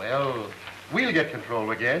 Well, we'll get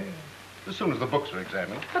control again as soon as the books are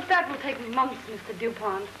examined. But that will take months, Mr.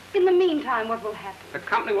 DuPont. In the meantime, what will happen? The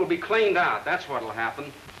company will be cleaned out. That's what'll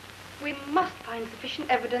happen. We must find sufficient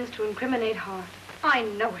evidence to incriminate Hart. I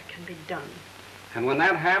know it can be done. And when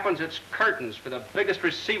that happens, it's curtains for the biggest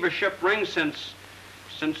receivership ring since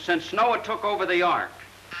Noah took over the Ark.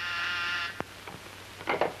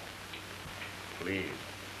 Please.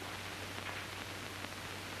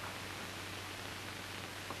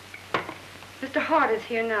 Mr. Hart is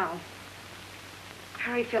here now.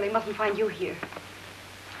 Hurry, Phil. He mustn't find you here.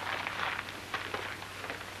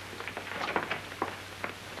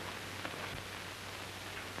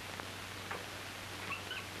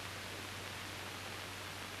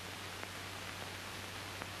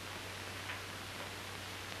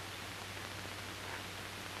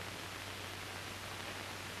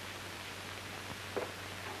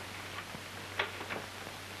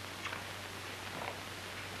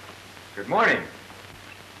 Good morning.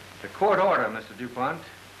 The court order, Mr. DuPont.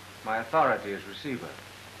 My authority as receiver.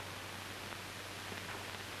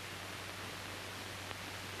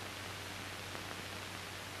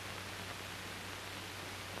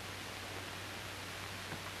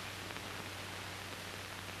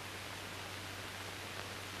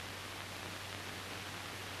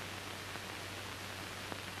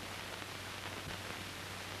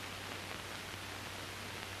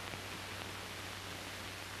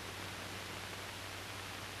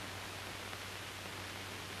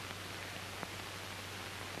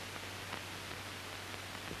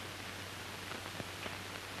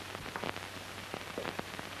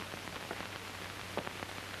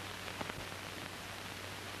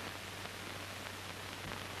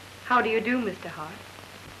 How do you do, Mr. Hart?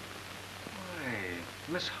 Why,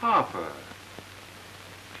 Miss Harper.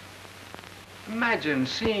 Imagine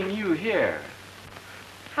seeing you here.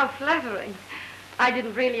 How flattering. I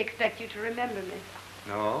didn't really expect you to remember me.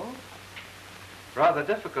 No? Rather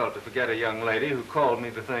difficult to forget a young lady who called me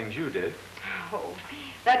the things you did. Oh,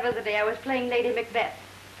 that was the day I was playing Lady Macbeth.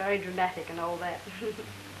 Very dramatic and all that.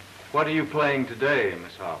 What are you playing today,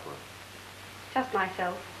 Miss Harper? Just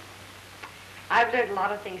myself. I've learned a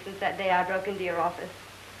lot of things since that day I broke into your office.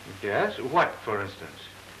 Yes? What, for instance?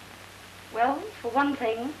 Well, for one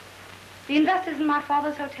thing, the investors in my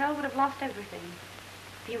father's hotel would have lost everything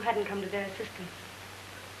if you hadn't come to their assistance.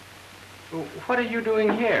 Well, what are you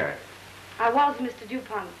doing here? I was Mr.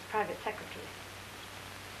 DuPont's private secretary.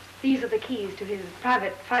 These are the keys to his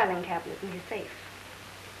private filing cabinet in his safe.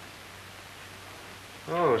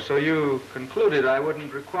 Oh, so you concluded I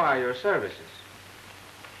wouldn't require your services.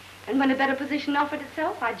 And when a better position offered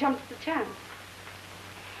itself, I jumped at the chance.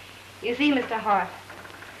 You see, Mr. Hart,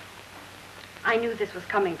 I knew this was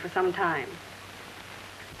coming for some time.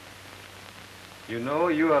 You know,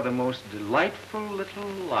 you are the most delightful little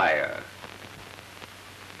liar.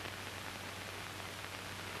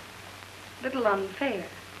 Little unfair,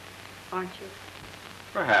 aren't you?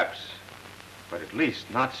 Perhaps, but at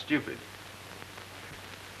least not stupid.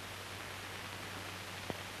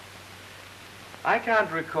 I can't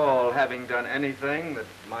recall having done anything that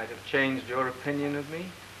might have changed your opinion of me.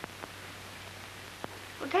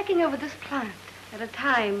 Well, taking over this plant at a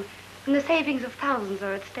time when the savings of thousands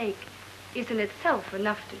are at stake is in itself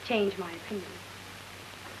enough to change my opinion.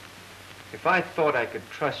 If I thought I could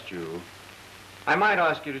trust you, I might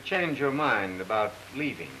ask you to change your mind about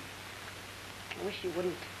leaving. I wish you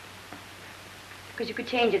wouldn't. Because you could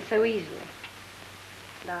change it so easily.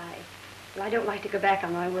 And I don't like to go back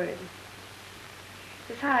on my word.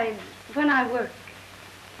 Besides, when I work,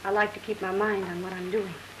 I like to keep my mind on what I'm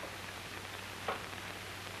doing.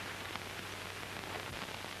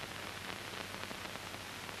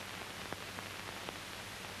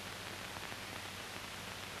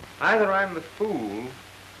 Either I'm the fool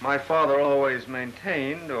my father always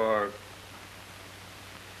maintained, or...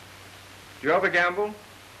 Do you ever gamble?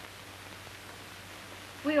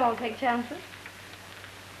 We all take chances.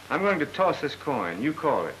 I'm going to toss this coin. You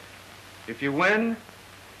call it. If you win,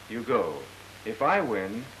 you go. If I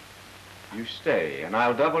win, you stay, and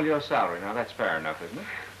I'll double your salary. Now, that's fair enough, isn't it?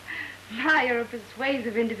 Now, you're a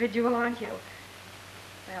persuasive individual, aren't you?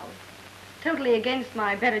 Well, totally against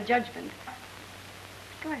my better judgment.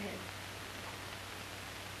 Go ahead.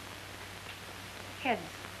 Heads.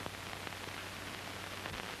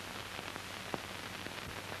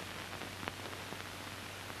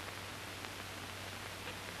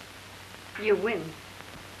 You win.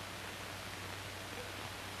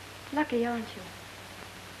 Lucky, aren't you?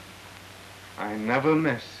 I never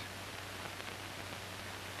miss.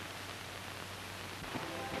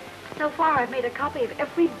 So far, I've made a copy of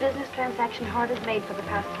every business transaction Hart has made for the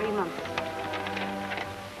past 3 months.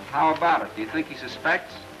 How about it? Do you think he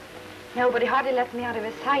suspects? No, but he hardly left me out of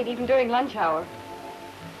his sight, even during lunch hour.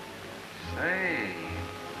 Say,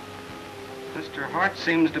 Mr. Hart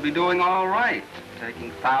seems to be doing all right, taking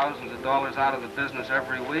thousands of dollars out of the business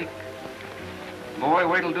every week. Boy,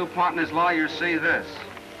 wait till DuPont and his lawyers see this.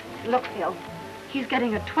 Look, Phil, he's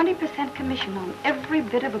getting a 20% commission on every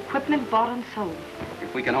bit of equipment bought and sold.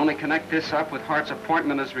 If we can only connect this up with Hart's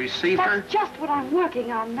appointment as receiver... That's just what I'm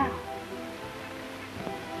working on now.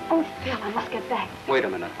 Oh, Phil, I must get back. Wait a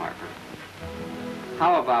minute, Harper.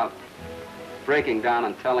 How about breaking down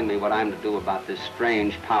and telling me what I'm to do about this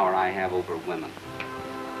strange power I have over women?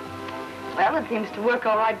 Well, it seems to work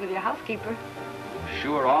all right with your housekeeper.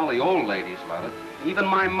 Sure, all the old ladies love it. Even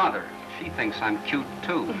my mother. She thinks I'm cute,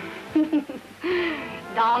 too.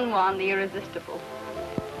 Don Juan, the irresistible.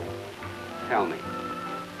 Tell me,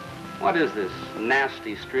 what is this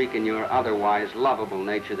nasty streak in your otherwise lovable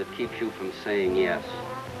nature that keeps you from saying yes?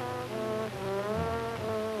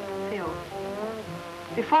 Phil,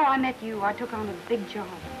 before I met you, I took on a big job,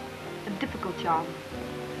 a difficult job.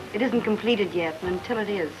 It isn't completed yet, and until it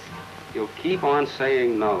is... You'll keep on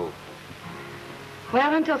saying no.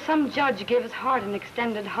 Well, until some judge gives Hart an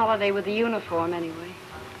extended holiday with the uniform, anyway.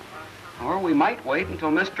 Or we might wait until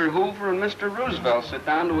Mr. Hoover and Mr. Roosevelt sit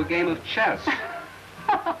down to a game of chess.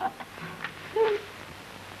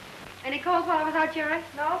 Any calls while I was out, Jerry?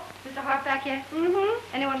 No. Mr. Hart back yet?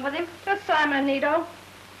 Mm-hmm. Anyone with him? Just Simon and Nito.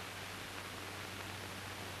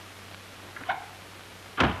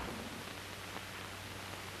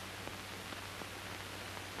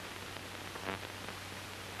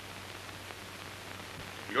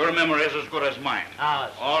 Your memory is as good as mine.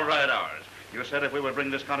 Ours. All right, ours. You said if we would bring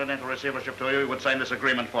this Continental receivership to you, you would sign this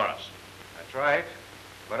agreement for us. That's right.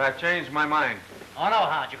 But I've changed my mind. Oh, no,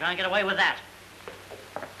 Hart, you can't get away with that.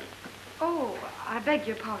 Oh, I beg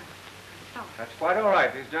your pardon. That's quite all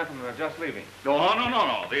right. These gentlemen are just leaving.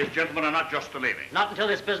 No. These gentlemen are not just leaving. Not until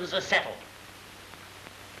this business is settled.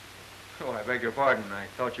 Oh, I beg your pardon. I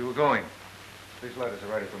thought you were going. These letters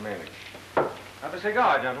are ready for mailing. Have a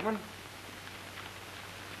cigar, gentlemen.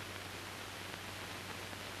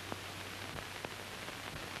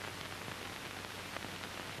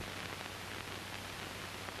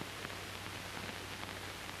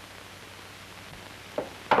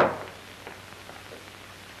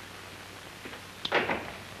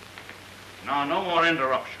 Now, no more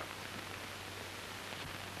interruption.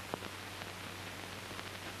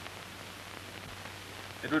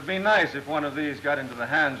 It would be nice if one of these got into the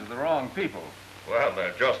hands of the wrong people. Well,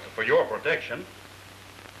 just for your protection.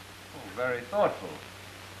 Oh, very thoughtful.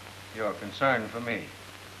 Your concern for me.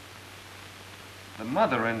 The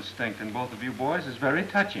mother instinct in both of you boys is very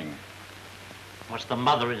touching. What's the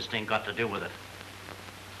mother instinct got to do with it?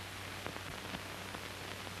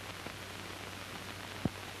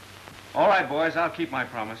 All right, boys, I'll keep my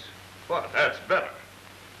promise. Well, that's better.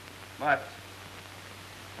 But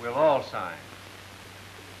we'll all sign.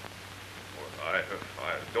 Well,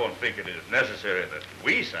 I don't think it is necessary that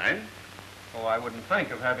we sign. Oh, I wouldn't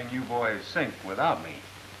think of having you boys sink without me.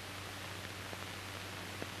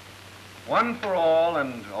 One for all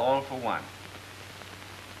and all for one.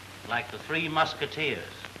 Like the Three Musketeers.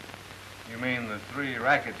 You mean the three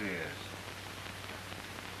racketeers?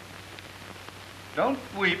 Don't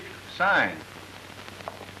weep. Sign.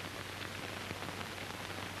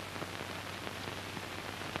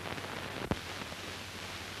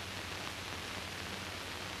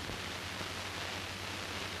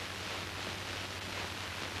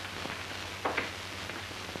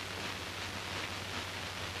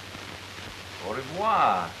 Au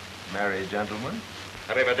revoir, merry gentlemen.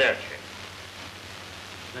 Arrivederci.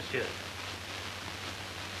 Monsieur.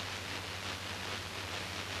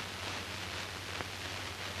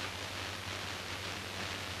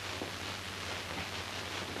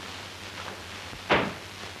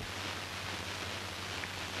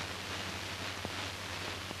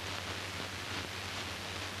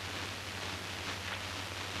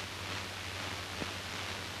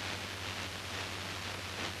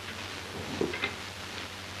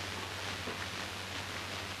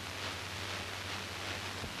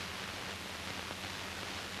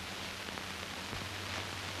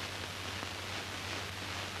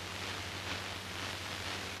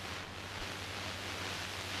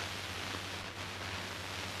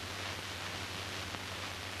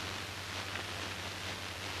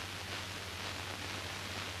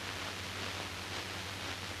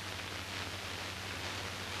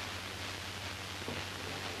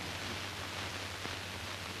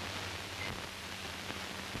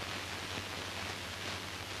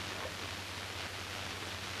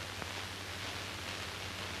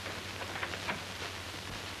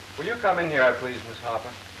 Will you come in here, please, Miss Harper?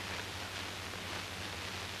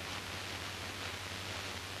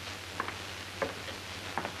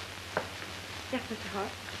 Yes, Mr.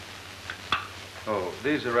 Hart. Oh,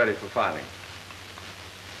 these are ready for filing.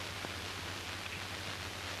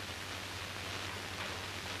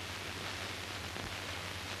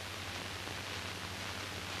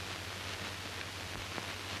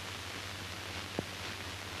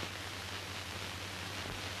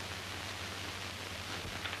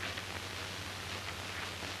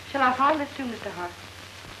 Shall I file this too, Mr. Hart?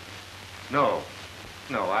 No.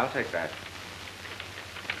 No, I'll take that.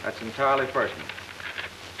 That's entirely personal.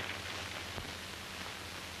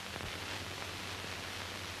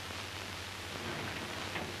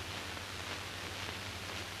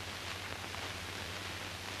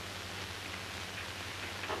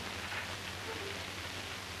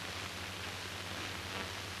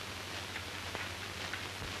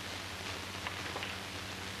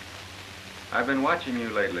 I've been watching you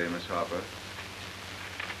lately, Miss Harper.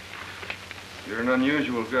 You're an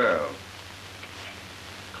unusual girl.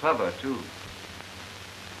 Clever, too.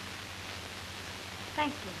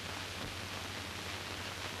 Thank you.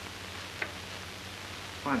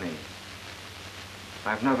 Funny.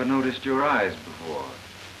 I've never noticed your eyes before,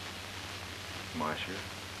 Marcia.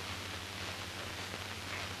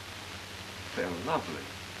 They're lovely.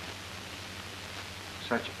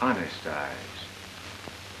 Such honest eyes.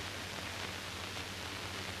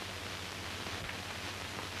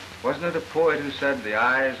 Wasn't it a poet who said the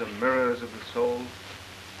eyes are mirrors of the soul?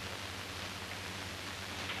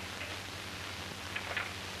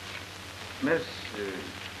 Miss,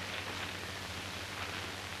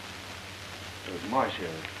 Marcia,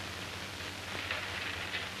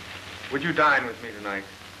 would you dine with me tonight?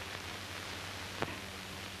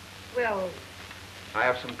 Well, I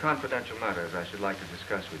have some confidential matters I should like to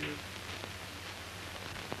discuss with you.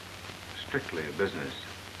 Strictly a business.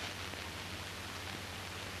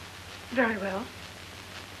 very well.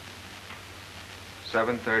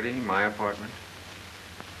 7:30, my apartment.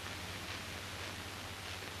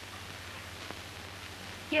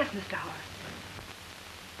 Yes, Mr. Hart.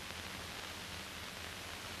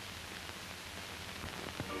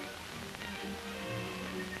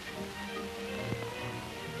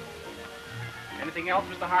 Anything else,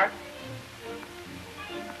 Mr. Hart?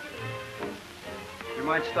 You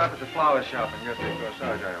might stop at the flower shop and get the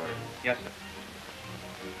corsage I ordered. Yes, sir.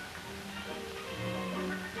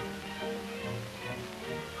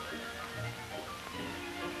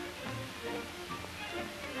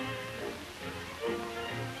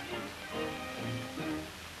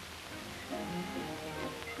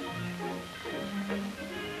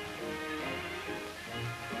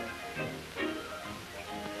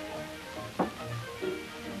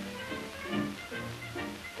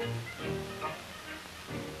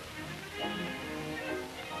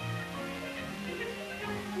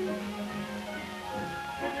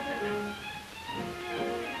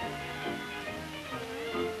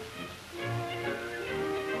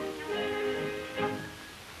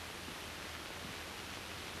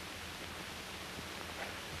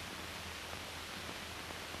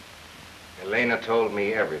 Elena told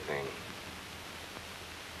me everything.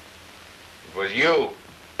 It was you.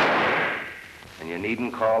 And you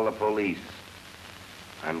needn't call the police.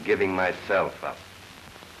 I'm giving myself up.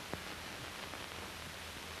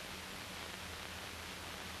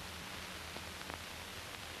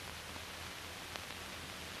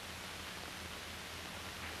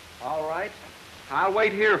 All right. I'll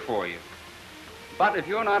wait here for you. But if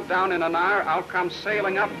you're not down in an hour, I'll come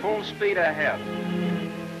sailing up full speed ahead.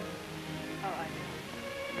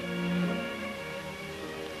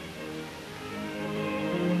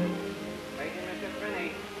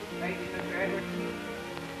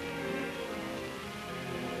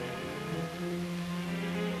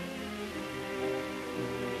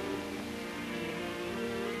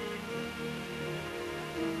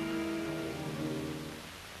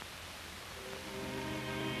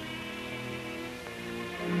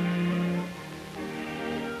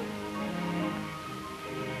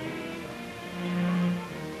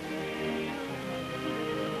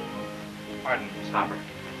 Pardon, Miss Harper.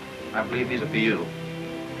 I believe these are for you.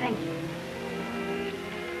 Thank you.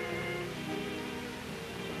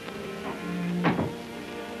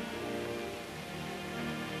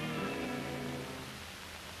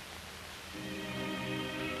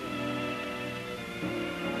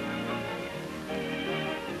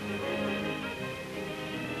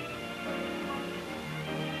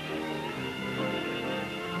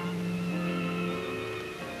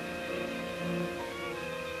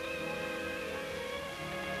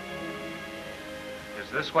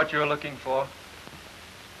 Is this what you're looking for?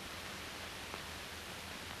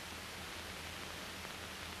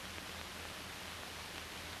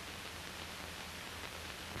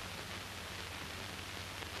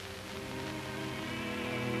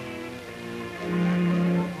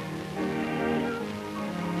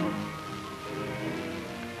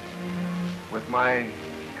 My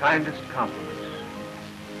kindest compliments.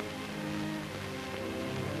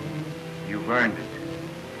 You've earned it.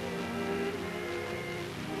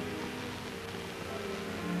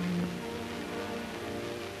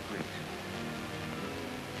 Please.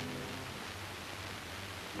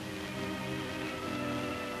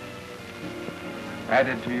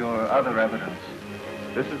 Added to your other evidence,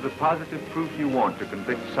 this is the positive proof you want to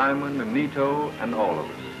convict Simon and Nito and all of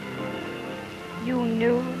us. You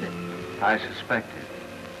knew that... I suspected.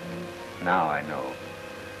 Now I know.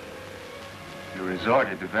 You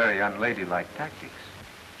resorted to very unladylike tactics.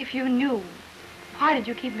 If you knew, why did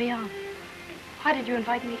you keep me on? Why did you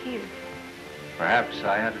invite me here? Perhaps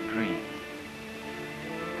I had a dream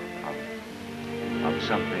of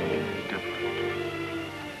something different.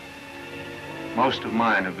 Most of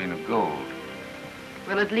mine have been of gold.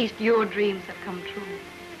 Well, at least your dreams have come true,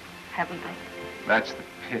 haven't they? That's the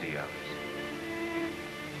pity of it.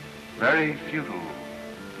 Very futile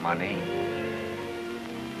money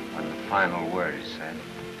when the final word is said.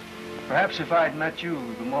 Perhaps if I'd met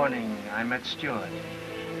you the morning I met Stuart,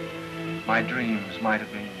 my dreams might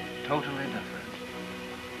have been totally different.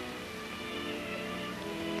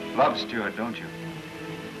 Love Stuart, don't you?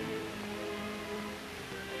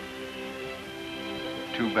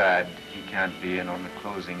 Too bad he can't be in on the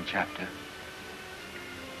closing chapter.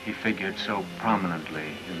 He figured so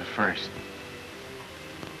prominently in the first.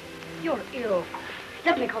 You're ill.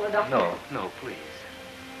 Let me call a doctor. No, please.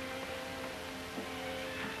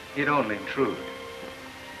 You'd only intrude.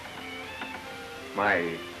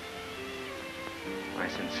 My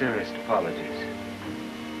sincerest apologies.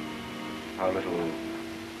 Our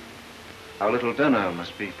little dinner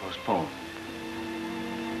must be postponed.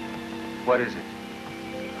 What is it?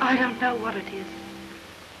 I don't know what it is.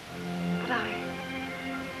 But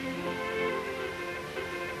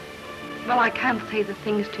Well, I can't say the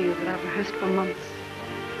things to you that I've rehearsed for months.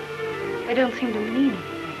 They don't seem to mean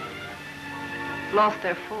anything. Lost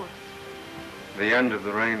their force. The end of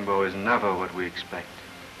the rainbow is never what we expect.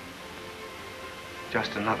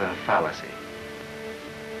 Just another fallacy.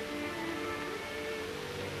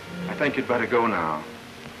 I think you'd better go now.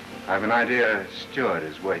 I've an idea Stuart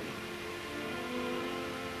is waiting.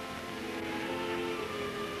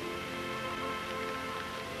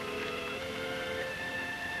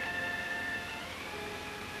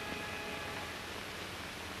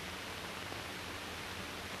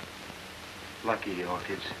 Lucky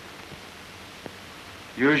orchids.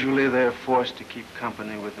 Usually they're forced to keep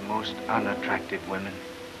company with the most unattractive women.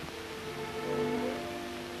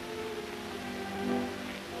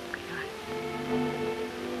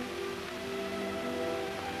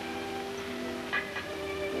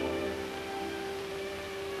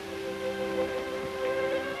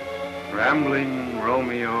 Rambling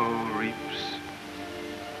Romeo reaps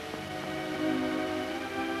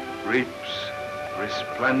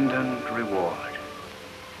resplendent reward.